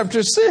Proverbs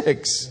chapter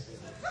 6.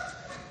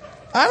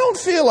 I don't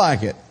feel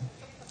like it.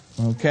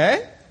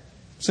 Okay?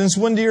 Since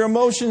when do your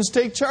emotions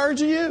take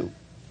charge of you?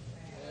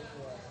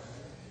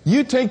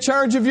 You take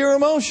charge of your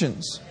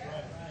emotions.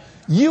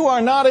 You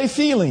are not a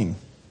feeling.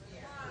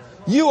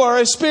 You are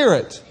a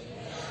spirit.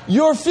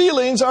 Your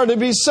feelings are to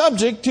be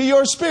subject to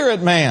your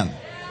spirit man.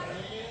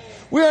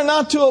 We are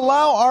not to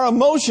allow our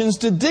emotions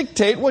to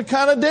dictate what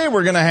kind of day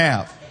we're going to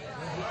have.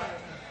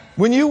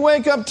 When you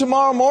wake up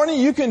tomorrow morning,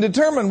 you can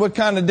determine what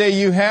kind of day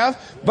you have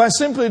by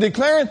simply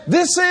declaring,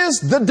 this is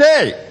the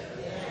day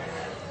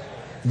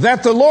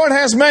that the Lord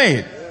has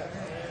made.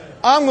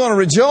 I'm going to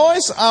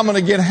rejoice, I'm going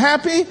to get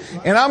happy,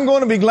 and I'm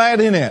going to be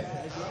glad in it.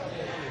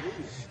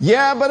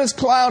 Yeah, but it's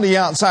cloudy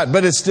outside,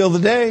 but it's still the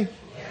day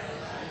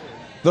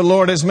the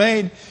Lord has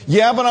made.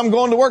 Yeah, but I'm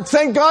going to work.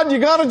 Thank God you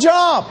got a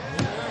job.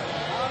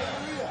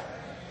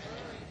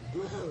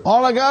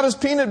 All I got is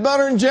peanut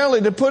butter and jelly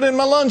to put in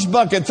my lunch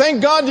bucket.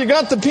 Thank God you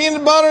got the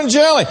peanut butter and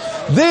jelly.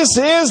 This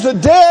is the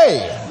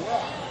day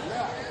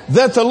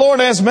that the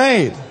Lord has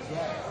made.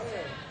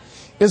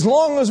 As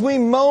long as we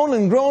moan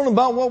and groan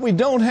about what we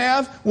don't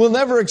have, we'll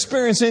never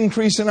experience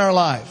increase in our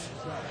life.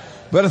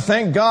 But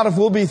thank God, if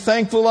we'll be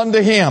thankful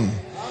unto Him,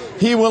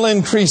 He will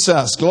increase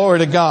us. Glory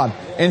to God.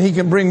 And He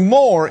can bring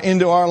more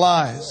into our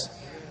lives.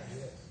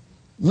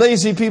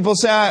 Lazy people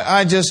say,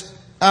 I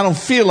don't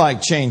feel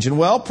like changing.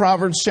 Well,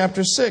 Proverbs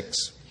chapter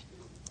 6.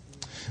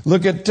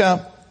 Look at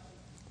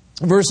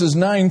verses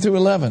 9 through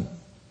 11.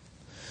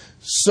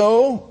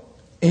 So,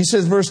 he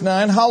says, verse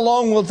 9, how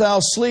long wilt thou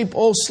sleep,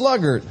 O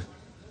sluggard?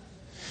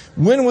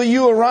 When will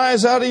you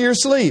arise out of your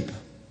sleep?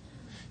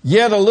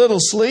 Yet a little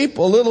sleep,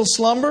 a little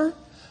slumber,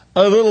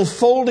 a little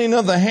folding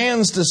of the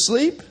hands to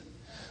sleep.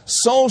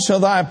 So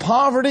shall thy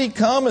poverty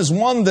come as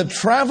one that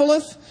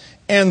traveleth,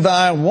 and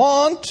thy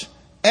want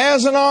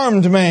as an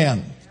armed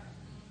man.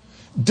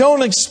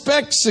 Don't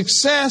expect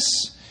success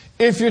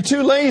if you're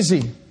too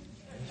lazy.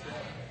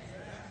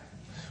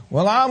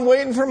 Well, I'm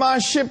waiting for my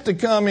ship to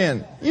come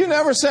in. You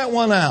never sent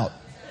one out.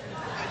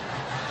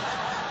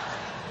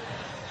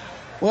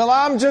 Well,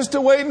 I'm just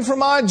waiting for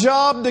my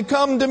job to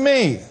come to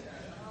me.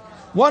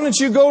 Why don't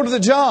you go to the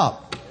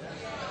job?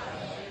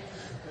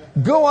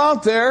 Go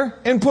out there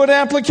and put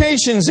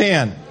applications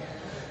in.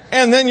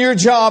 And then your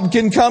job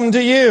can come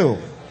to you.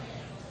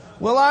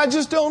 Well, I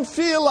just don't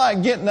feel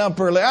like getting up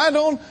early. I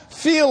don't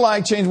feel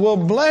like change. Well,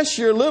 bless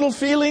your little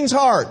feelings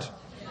heart.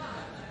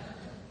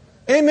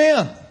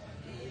 Amen.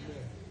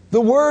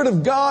 The Word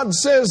of God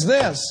says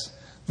this: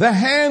 the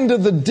hand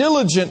of the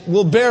diligent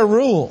will bear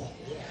rule.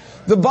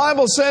 The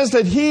Bible says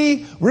that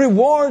He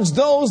rewards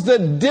those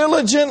that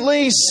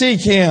diligently seek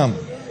Him.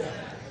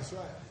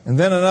 And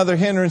then another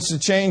hindrance to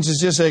change is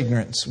just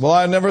ignorance. Well,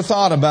 I never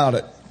thought about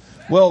it.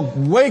 Well,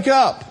 wake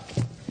up.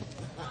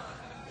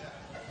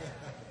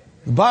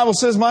 The Bible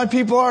says, my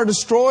people are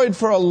destroyed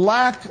for a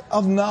lack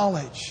of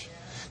knowledge.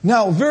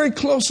 Now, very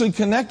closely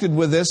connected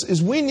with this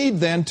is we need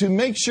then to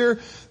make sure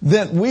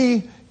that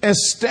we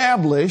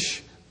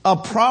establish a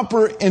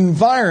proper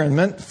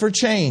environment for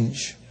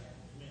change.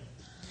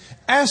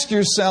 Ask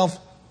yourself,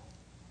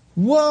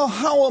 well,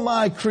 how am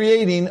I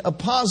creating a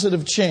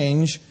positive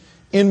change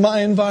in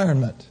my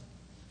environment?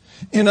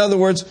 In other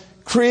words,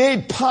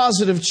 create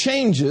positive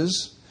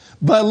changes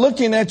by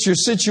looking at your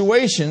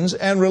situations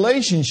and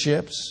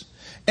relationships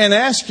and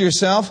ask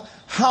yourself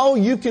how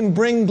you can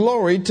bring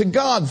glory to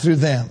God through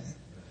them.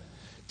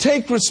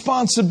 Take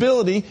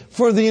responsibility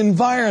for the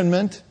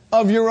environment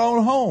of your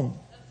own home.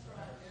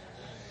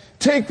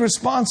 Take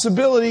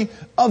responsibility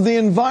of the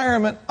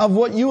environment of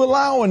what you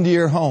allow into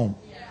your home.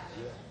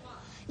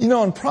 You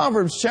know, in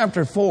Proverbs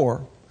chapter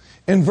 4,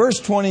 in verse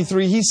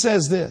 23, he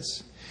says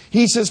this.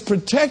 He says,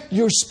 protect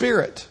your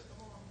spirit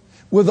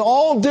with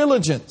all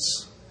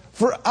diligence,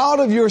 for out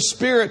of your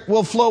spirit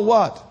will flow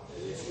what?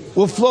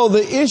 Will flow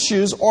the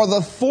issues or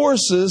the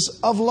forces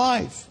of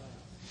life.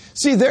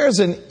 See, there's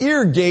an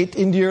ear gate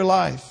into your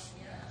life.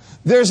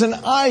 There's an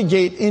eye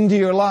gate into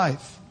your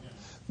life.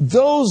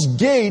 Those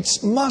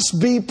gates must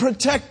be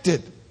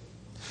protected.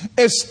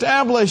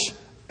 Establish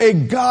a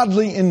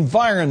godly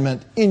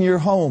environment in your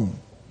home.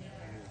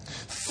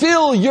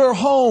 Fill your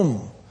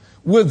home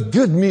with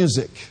good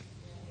music.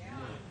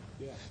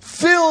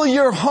 Fill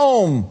your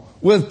home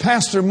with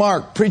Pastor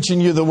Mark preaching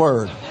you the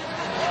Word.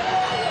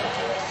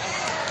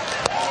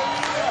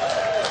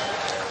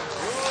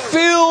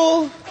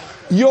 Fill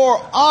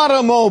your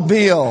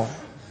automobile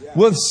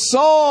with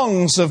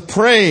songs of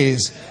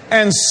praise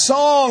and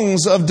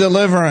songs of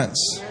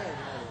deliverance.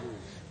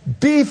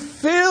 Be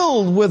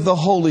filled with the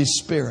Holy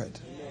Spirit.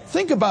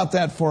 Think about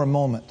that for a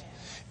moment.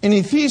 In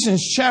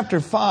Ephesians chapter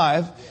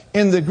 5,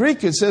 in the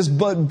Greek it says,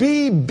 but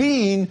be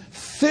being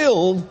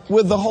filled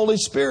with the Holy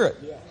Spirit.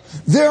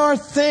 There are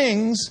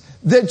things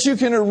that you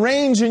can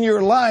arrange in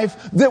your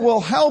life that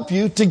will help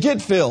you to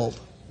get filled.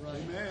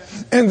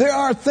 And there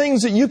are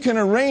things that you can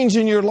arrange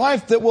in your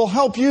life that will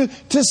help you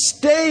to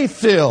stay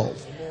filled.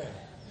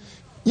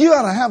 You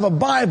ought to have a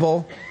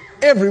Bible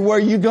everywhere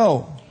you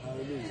go.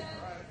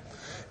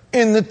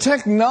 In the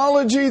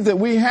technology that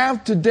we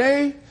have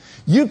today,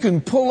 you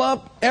can pull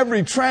up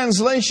every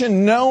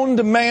translation known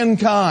to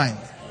mankind.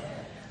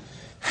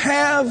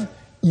 Have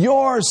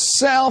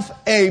yourself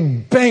a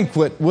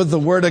banquet with the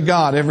Word of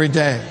God every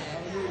day.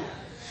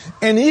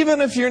 And even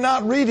if you're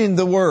not reading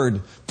the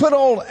Word, put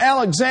old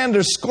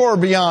Alexander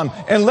Scorbion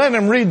and let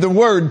him read the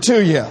Word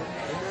to you.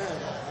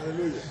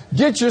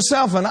 Get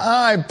yourself an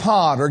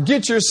iPod or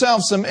get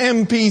yourself some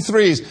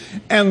MP3s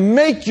and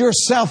make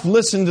yourself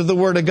listen to the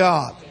Word of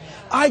God.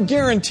 I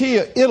guarantee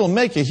you it'll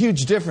make a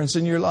huge difference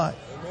in your life.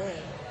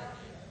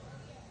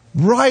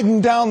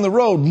 Riding down the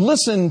road,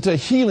 listen to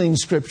healing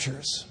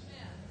scriptures.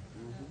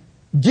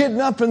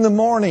 Getting up in the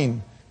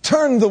morning,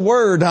 turn the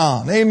Word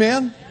on.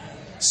 Amen?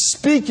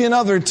 Speak in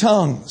other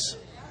tongues.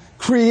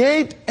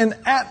 Create an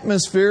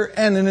atmosphere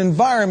and an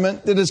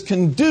environment that is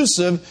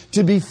conducive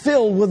to be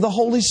filled with the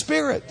Holy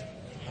Spirit.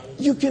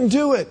 You can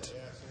do it.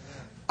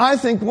 I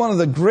think one of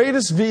the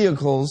greatest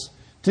vehicles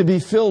to be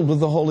filled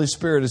with the Holy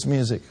Spirit is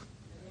music.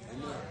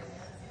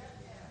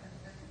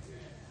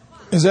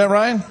 Is that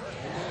right?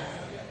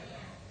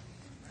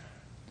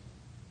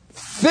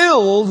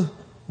 Filled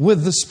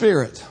with the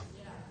Spirit.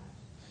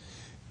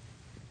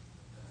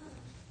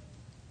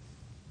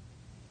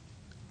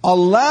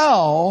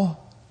 Allow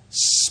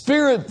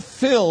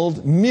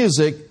Spirit-filled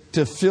music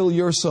to fill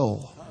your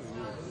soul.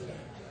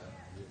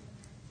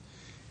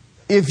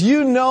 If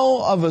you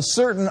know of a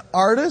certain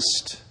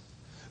artist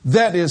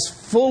that is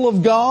full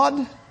of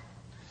God,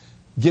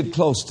 get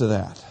close to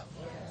that.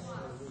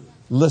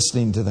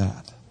 Listening to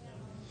that.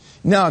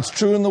 Now, it's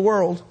true in the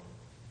world.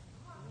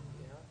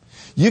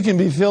 You can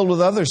be filled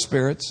with other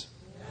spirits.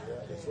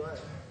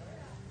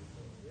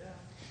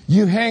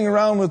 You hang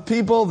around with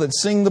people that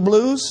sing the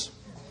blues.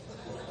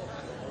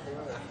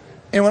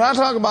 And when I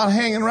talk about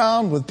hanging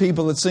around with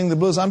people that sing the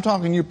blues, I'm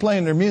talking you're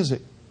playing their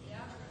music.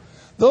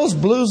 Those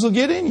blues will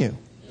get in you.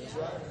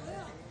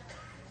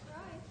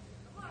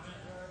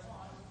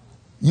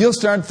 You'll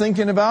start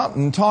thinking about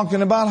and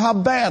talking about how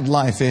bad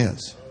life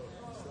is.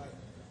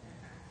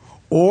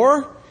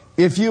 Or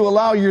if you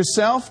allow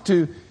yourself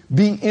to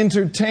be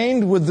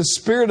entertained with the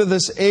spirit of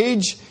this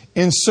age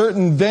in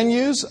certain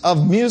venues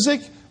of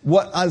music,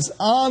 what is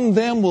on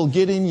them will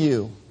get in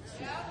you.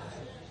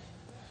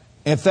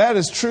 If that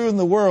is true in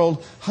the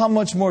world, how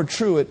much more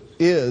true it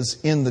is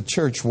in the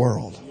church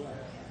world.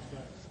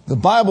 The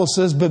Bible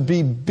says, but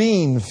be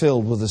being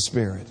filled with the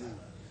Spirit.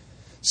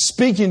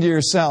 Speaking to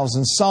yourselves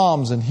in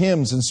psalms and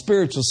hymns and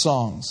spiritual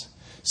songs.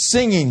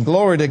 Singing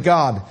glory to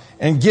God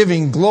and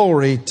giving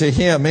glory to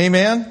Him.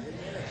 Amen? Amen.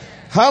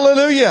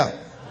 Hallelujah.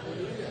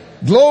 Hallelujah.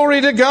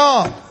 Glory to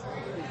God.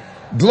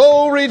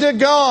 Glory to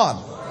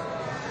God.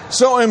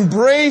 So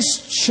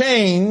embrace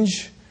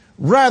change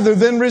rather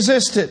than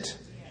resist it.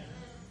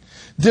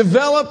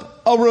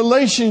 Develop a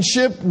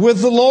relationship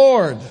with the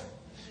Lord.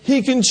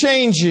 He can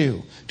change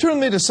you. Turn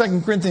with me to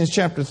 2 Corinthians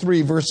chapter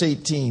 3, verse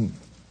 18.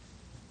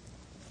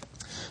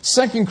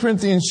 2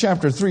 Corinthians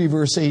chapter 3,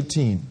 verse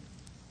 18.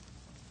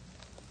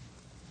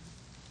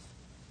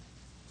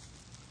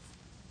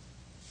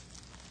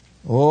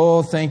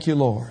 Oh, thank you,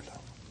 Lord.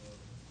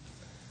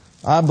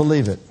 I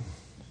believe it.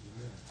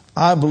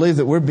 I believe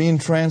that we're being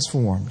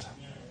transformed.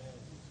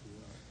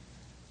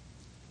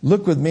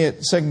 Look with me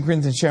at 2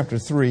 Corinthians chapter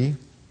 3,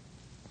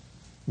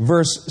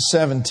 verse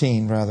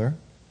 17, rather,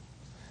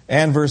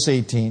 and verse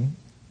 18.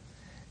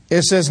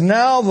 It says,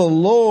 now the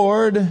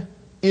Lord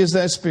is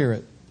that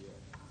Spirit.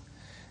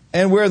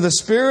 And where the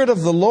Spirit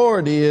of the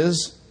Lord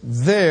is,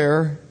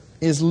 there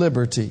is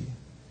liberty.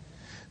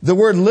 The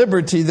word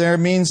liberty there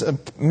means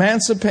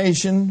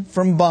emancipation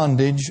from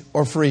bondage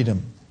or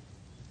freedom.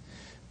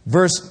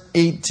 Verse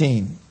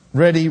 18.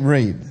 Ready,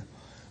 read.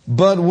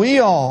 But we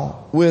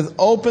all, with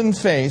open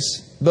face,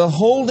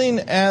 beholding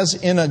as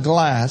in a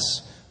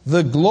glass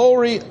the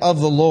glory of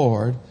the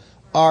Lord,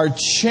 are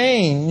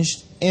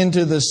changed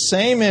into the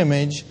same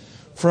image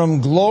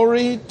from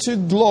glory to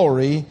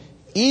glory,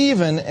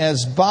 even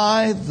as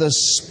by the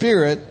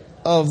Spirit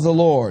of the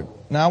Lord.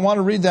 Now I want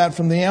to read that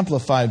from the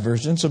Amplified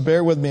Version, so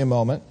bear with me a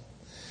moment.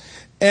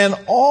 And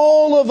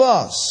all of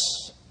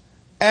us,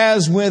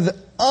 as with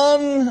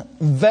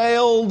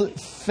unveiled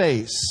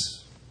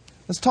face.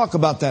 Let's talk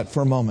about that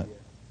for a moment.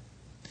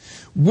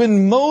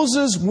 When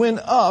Moses went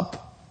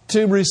up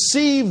to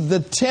receive the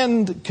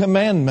 10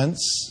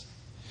 commandments,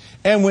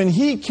 and when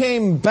he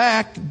came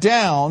back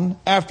down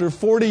after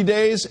 40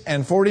 days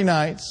and 40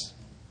 nights,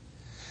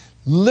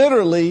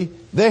 literally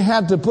they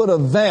had to put a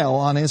veil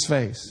on his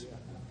face.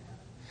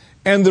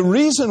 And the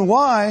reason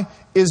why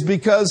is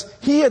because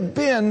he had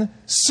been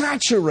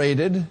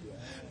saturated,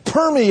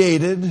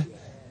 permeated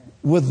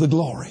with the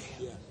glory.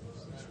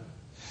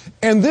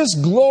 And this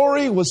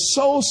glory was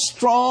so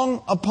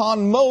strong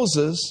upon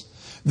Moses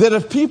that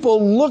if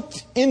people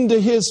looked into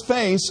his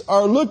face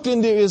or looked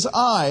into his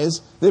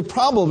eyes, they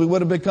probably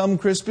would have become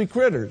crispy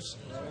critters.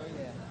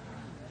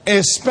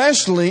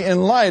 Especially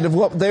in light of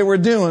what they were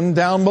doing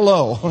down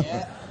below.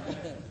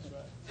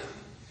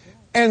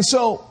 And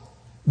so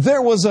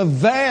there was a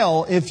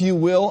veil, if you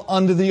will,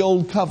 under the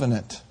old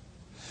covenant.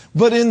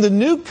 But in the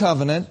new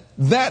covenant,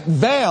 that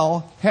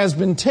veil has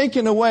been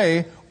taken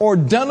away or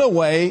done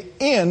away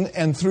in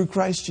and through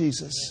Christ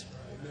Jesus.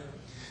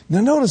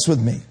 Now notice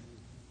with me.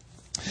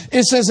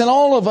 It says, and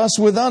all of us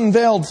with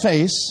unveiled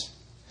face,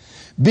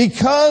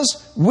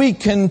 because we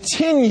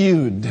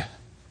continued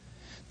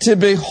to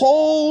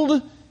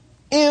behold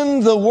in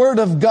the Word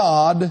of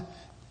God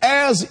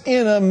as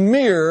in a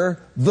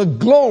mirror the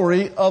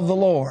glory of the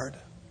Lord.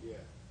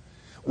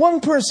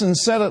 One person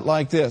said it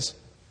like this: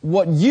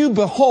 what you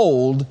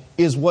behold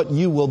is what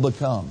you will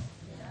become.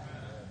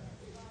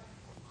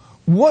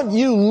 What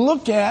you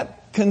look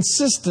at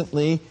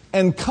consistently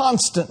and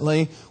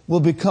constantly will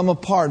become a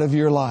part of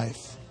your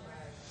life.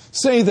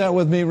 Say that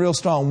with me real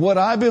strong. What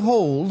I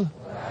behold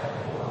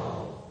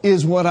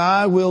is what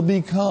I will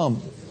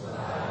become.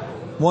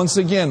 Once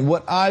again,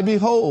 what I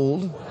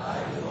behold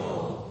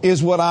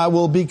is what I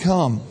will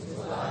become.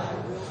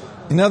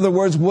 In other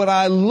words, what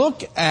I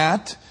look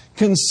at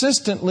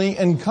consistently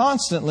and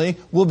constantly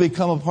will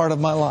become a part of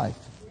my life.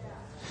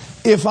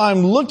 If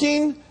I'm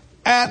looking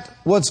at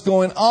what's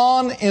going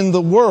on in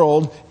the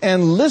world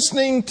and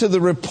listening to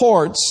the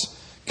reports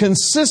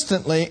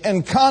consistently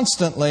and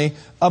constantly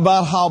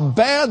about how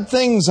bad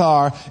things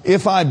are,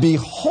 if I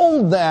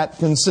behold that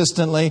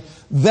consistently,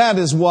 that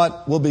is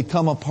what will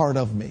become a part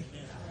of me.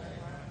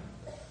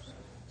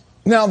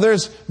 Now,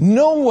 there's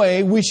no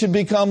way we should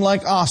become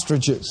like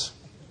ostriches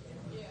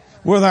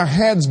with our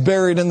heads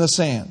buried in the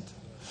sand.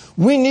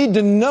 We need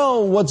to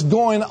know what's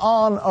going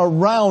on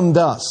around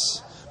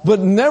us, but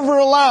never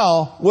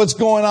allow what's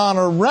going on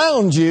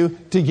around you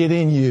to get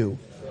in you.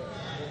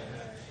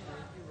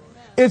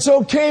 It's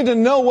okay to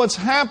know what's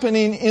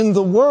happening in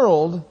the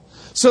world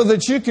so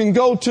that you can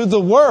go to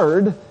the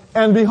Word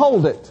and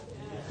behold it.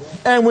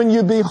 And when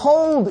you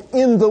behold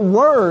in the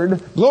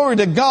Word, glory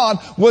to God,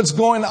 what's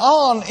going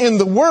on in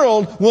the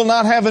world will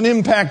not have an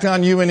impact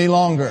on you any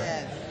longer.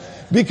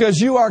 Because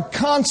you are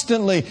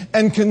constantly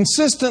and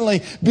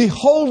consistently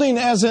beholding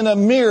as in a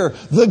mirror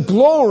the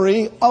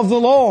glory of the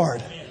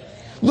Lord.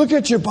 Look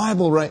at your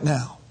Bible right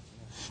now.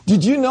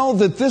 Did you know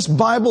that this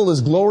Bible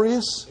is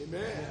glorious?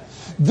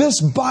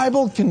 This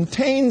Bible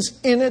contains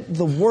in it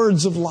the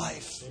words of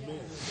life.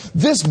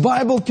 This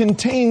Bible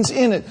contains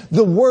in it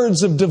the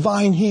words of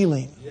divine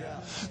healing.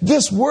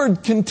 This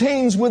Word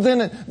contains within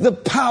it the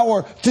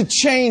power to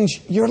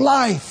change your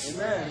life.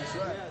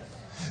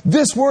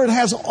 This Word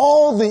has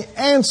all the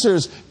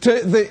answers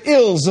to the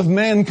ills of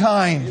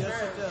mankind.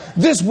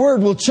 This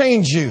Word will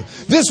change you.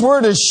 This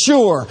Word is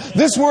sure.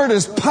 This Word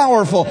is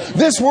powerful.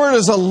 This Word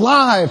is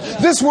alive.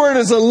 This Word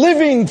is a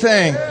living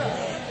thing.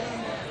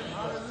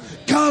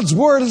 God's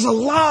Word is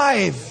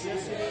alive.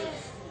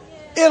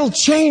 It'll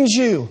change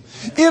you.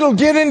 It'll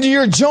get into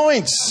your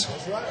joints.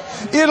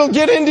 It'll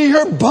get into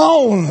your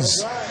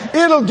bones.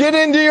 It'll get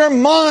into your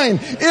mind.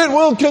 It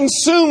will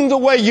consume the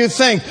way you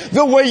think,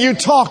 the way you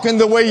talk, and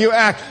the way you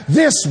act.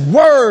 This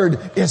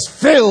Word is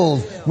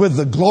filled with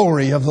the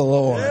glory of the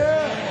Lord.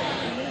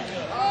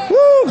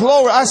 Woo,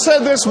 glory. I said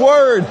this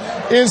Word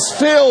is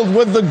filled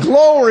with the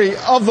glory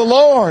of the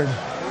Lord.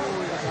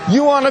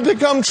 You want to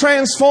become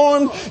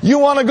transformed? You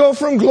want to go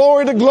from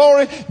glory to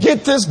glory?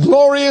 Get this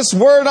glorious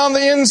Word on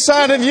the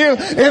inside of you,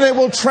 and it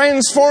will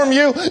transform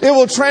you. It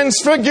will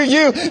transfigure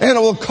you, and it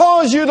will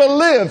cause you to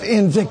live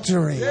in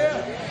victory.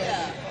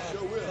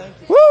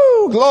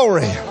 Woo!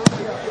 Glory.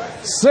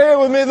 Say it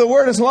with me. The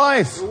Word is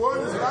life.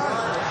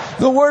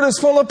 The Word is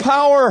full of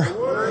power.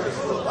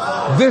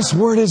 This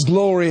Word is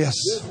glorious.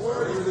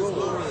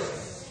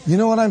 You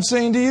know what I'm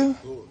saying to you?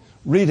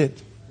 Read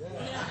it.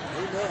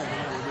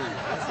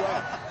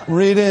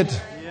 Read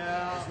it.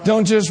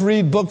 Don't just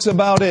read books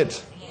about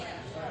it.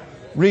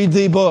 Read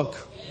the book.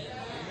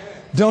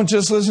 Don't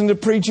just listen to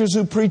preachers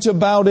who preach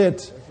about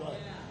it.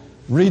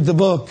 Read the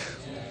book.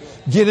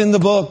 Get in the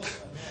book.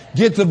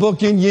 Get the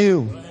book in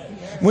you.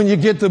 When you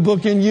get the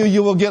book in you,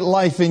 you will get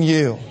life in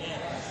you.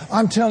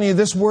 I'm telling you,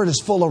 this Word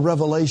is full of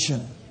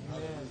revelation.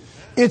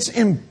 It's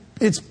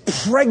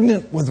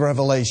pregnant with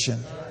revelation.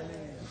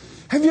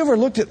 Have you ever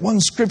looked at one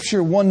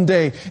scripture one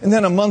day and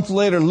then a month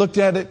later looked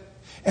at it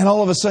and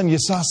all of a sudden you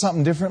saw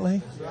something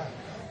differently?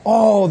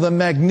 Oh, the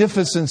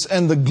magnificence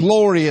and the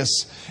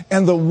glorious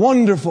and the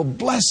wonderful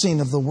blessing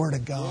of the Word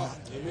of God.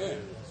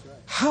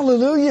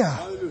 Hallelujah.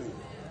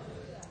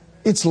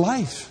 It's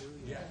life.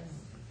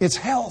 It's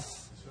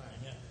health.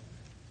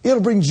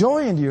 It'll bring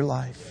joy into your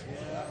life.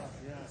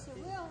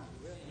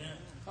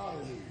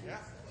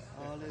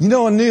 You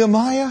know, in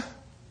Nehemiah,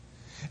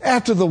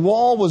 after the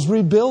wall was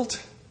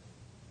rebuilt,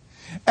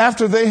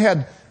 after they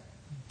had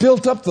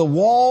built up the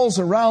walls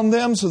around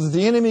them so that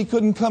the enemy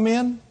couldn't come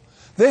in,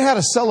 they had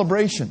a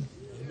celebration.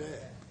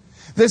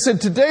 They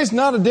said, today's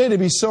not a day to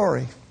be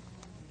sorry.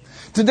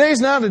 Today's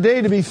not a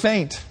day to be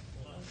faint.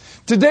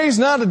 Today's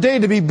not a day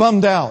to be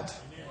bummed out.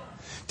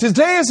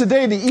 Today is a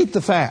day to eat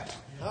the fat.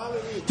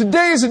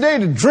 Today is a day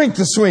to drink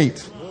the sweet.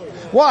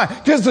 Why?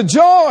 Because the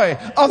joy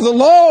of the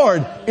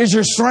Lord is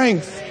your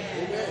strength.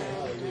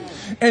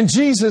 And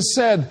Jesus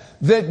said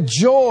that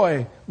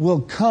joy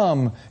will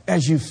come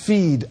as you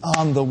feed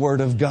on the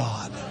Word of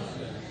God.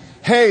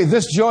 Hey,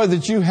 this joy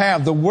that you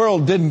have, the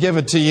world didn't give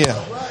it to you.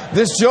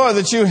 This joy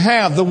that you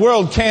have, the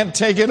world can't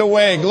take it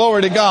away.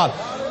 Glory to God.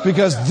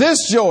 Because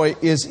this joy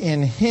is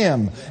in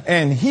Him,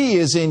 and He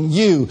is in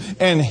you,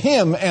 and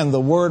Him and the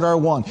Word are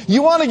one.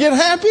 You want to get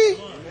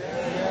happy?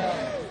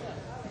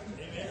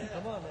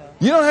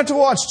 You don't have to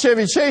watch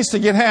Chevy Chase to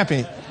get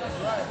happy.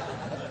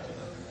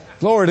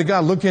 Glory to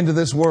God. Look into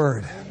this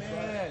Word.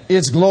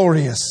 It's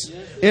glorious.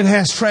 It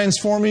has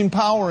transforming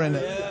power in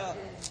it.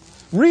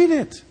 Read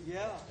it.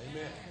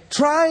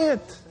 Try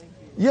it.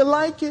 You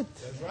like it.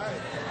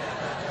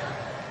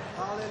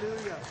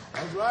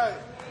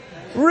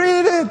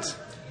 Read it.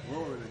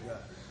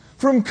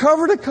 From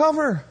cover to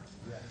cover.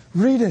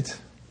 Read it.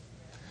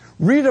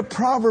 Read a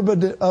proverb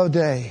a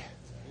day.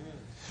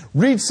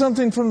 Read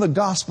something from the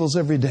Gospels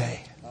every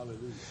day.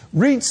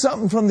 Read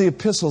something from the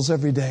epistles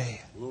every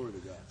day.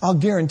 I'll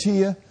guarantee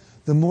you,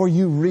 the more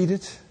you read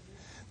it,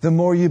 the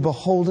more you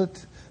behold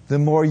it, the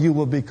more you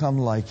will become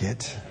like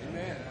it.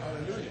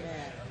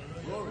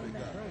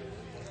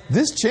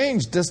 This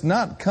change does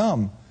not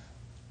come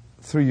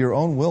through your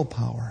own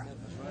willpower.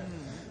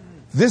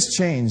 This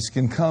change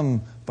can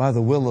come by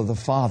the will of the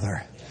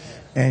Father.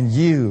 And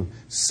you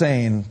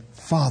saying,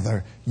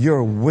 Father,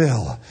 your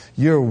will,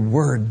 your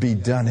word be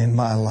done in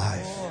my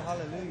life.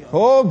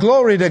 Oh,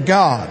 glory to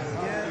God.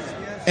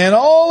 And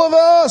all of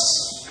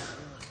us,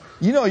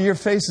 you know, your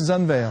face is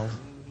unveiled.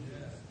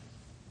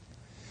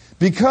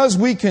 Because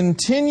we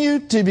continue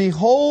to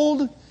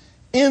behold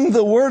in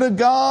the Word of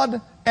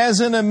God as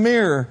in a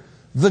mirror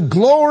the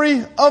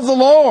glory of the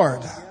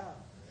Lord.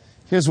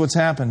 Here's what's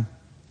happened.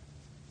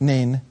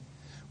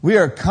 We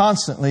are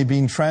constantly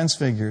being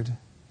transfigured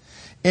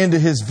into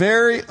His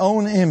very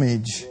own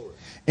image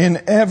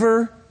in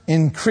ever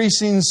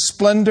increasing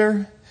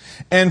splendor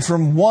and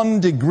from one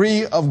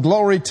degree of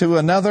glory to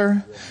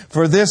another.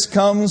 For this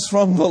comes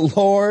from the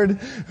Lord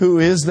who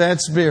is that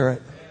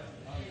Spirit.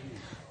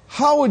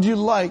 How would you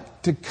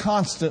like to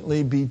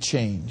constantly be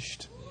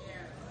changed?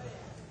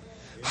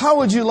 How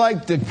would you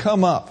like to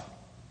come up?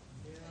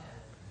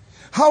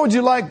 How would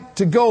you like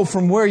to go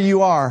from where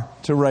you are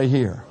to right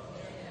here?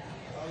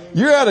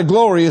 You're at a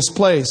glorious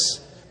place,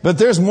 but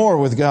there's more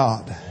with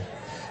God.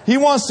 He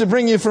wants to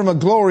bring you from a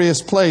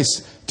glorious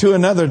place to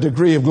another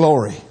degree of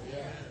glory.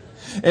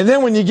 And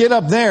then when you get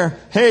up there,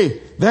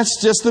 hey,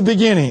 that's just the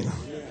beginning.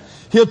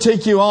 He'll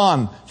take you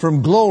on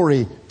from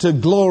glory to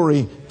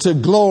glory to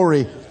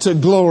glory to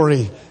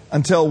glory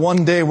until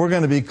one day we're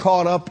going to be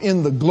caught up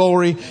in the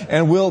glory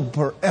and we'll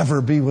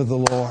forever be with the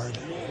Lord.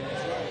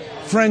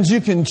 Friends,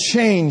 you can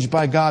change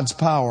by God's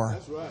power.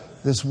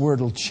 This Word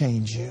will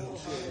change you.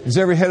 As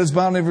every head is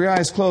bowed and every eye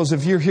is closed,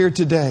 if you're here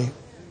today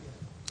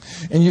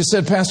and you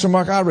said, Pastor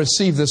Mark, I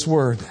receive this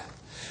Word.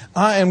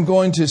 I am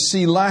going to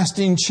see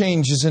lasting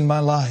changes in my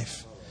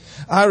life.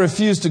 I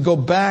refuse to go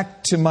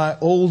back to my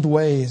old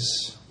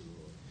ways.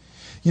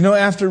 You know,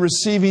 after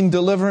receiving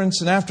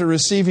deliverance and after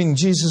receiving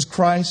Jesus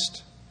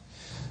Christ,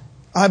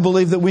 I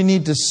believe that we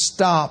need to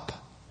stop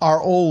our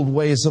old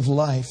ways of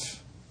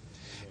life.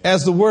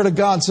 As the Word of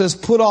God says,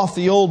 put off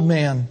the old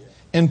man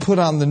and put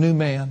on the new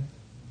man.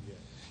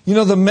 You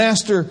know, the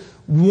Master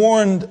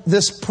warned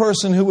this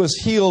person who was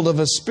healed of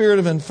a spirit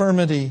of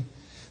infirmity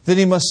that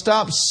he must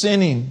stop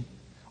sinning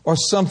or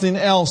something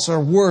else or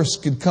worse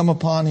could come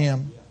upon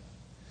him.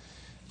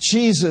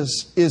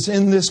 Jesus is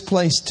in this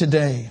place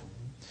today,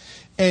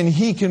 and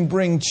He can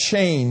bring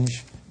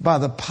change by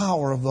the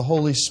power of the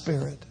Holy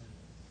Spirit.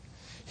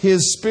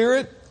 His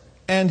Spirit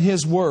and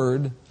His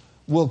Word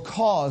will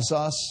cause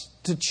us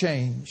to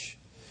change.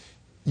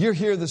 You're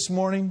here this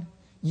morning.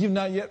 You've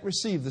not yet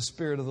received the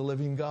Spirit of the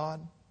living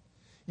God.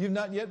 You've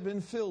not yet been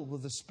filled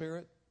with the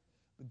Spirit.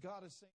 But God is saying,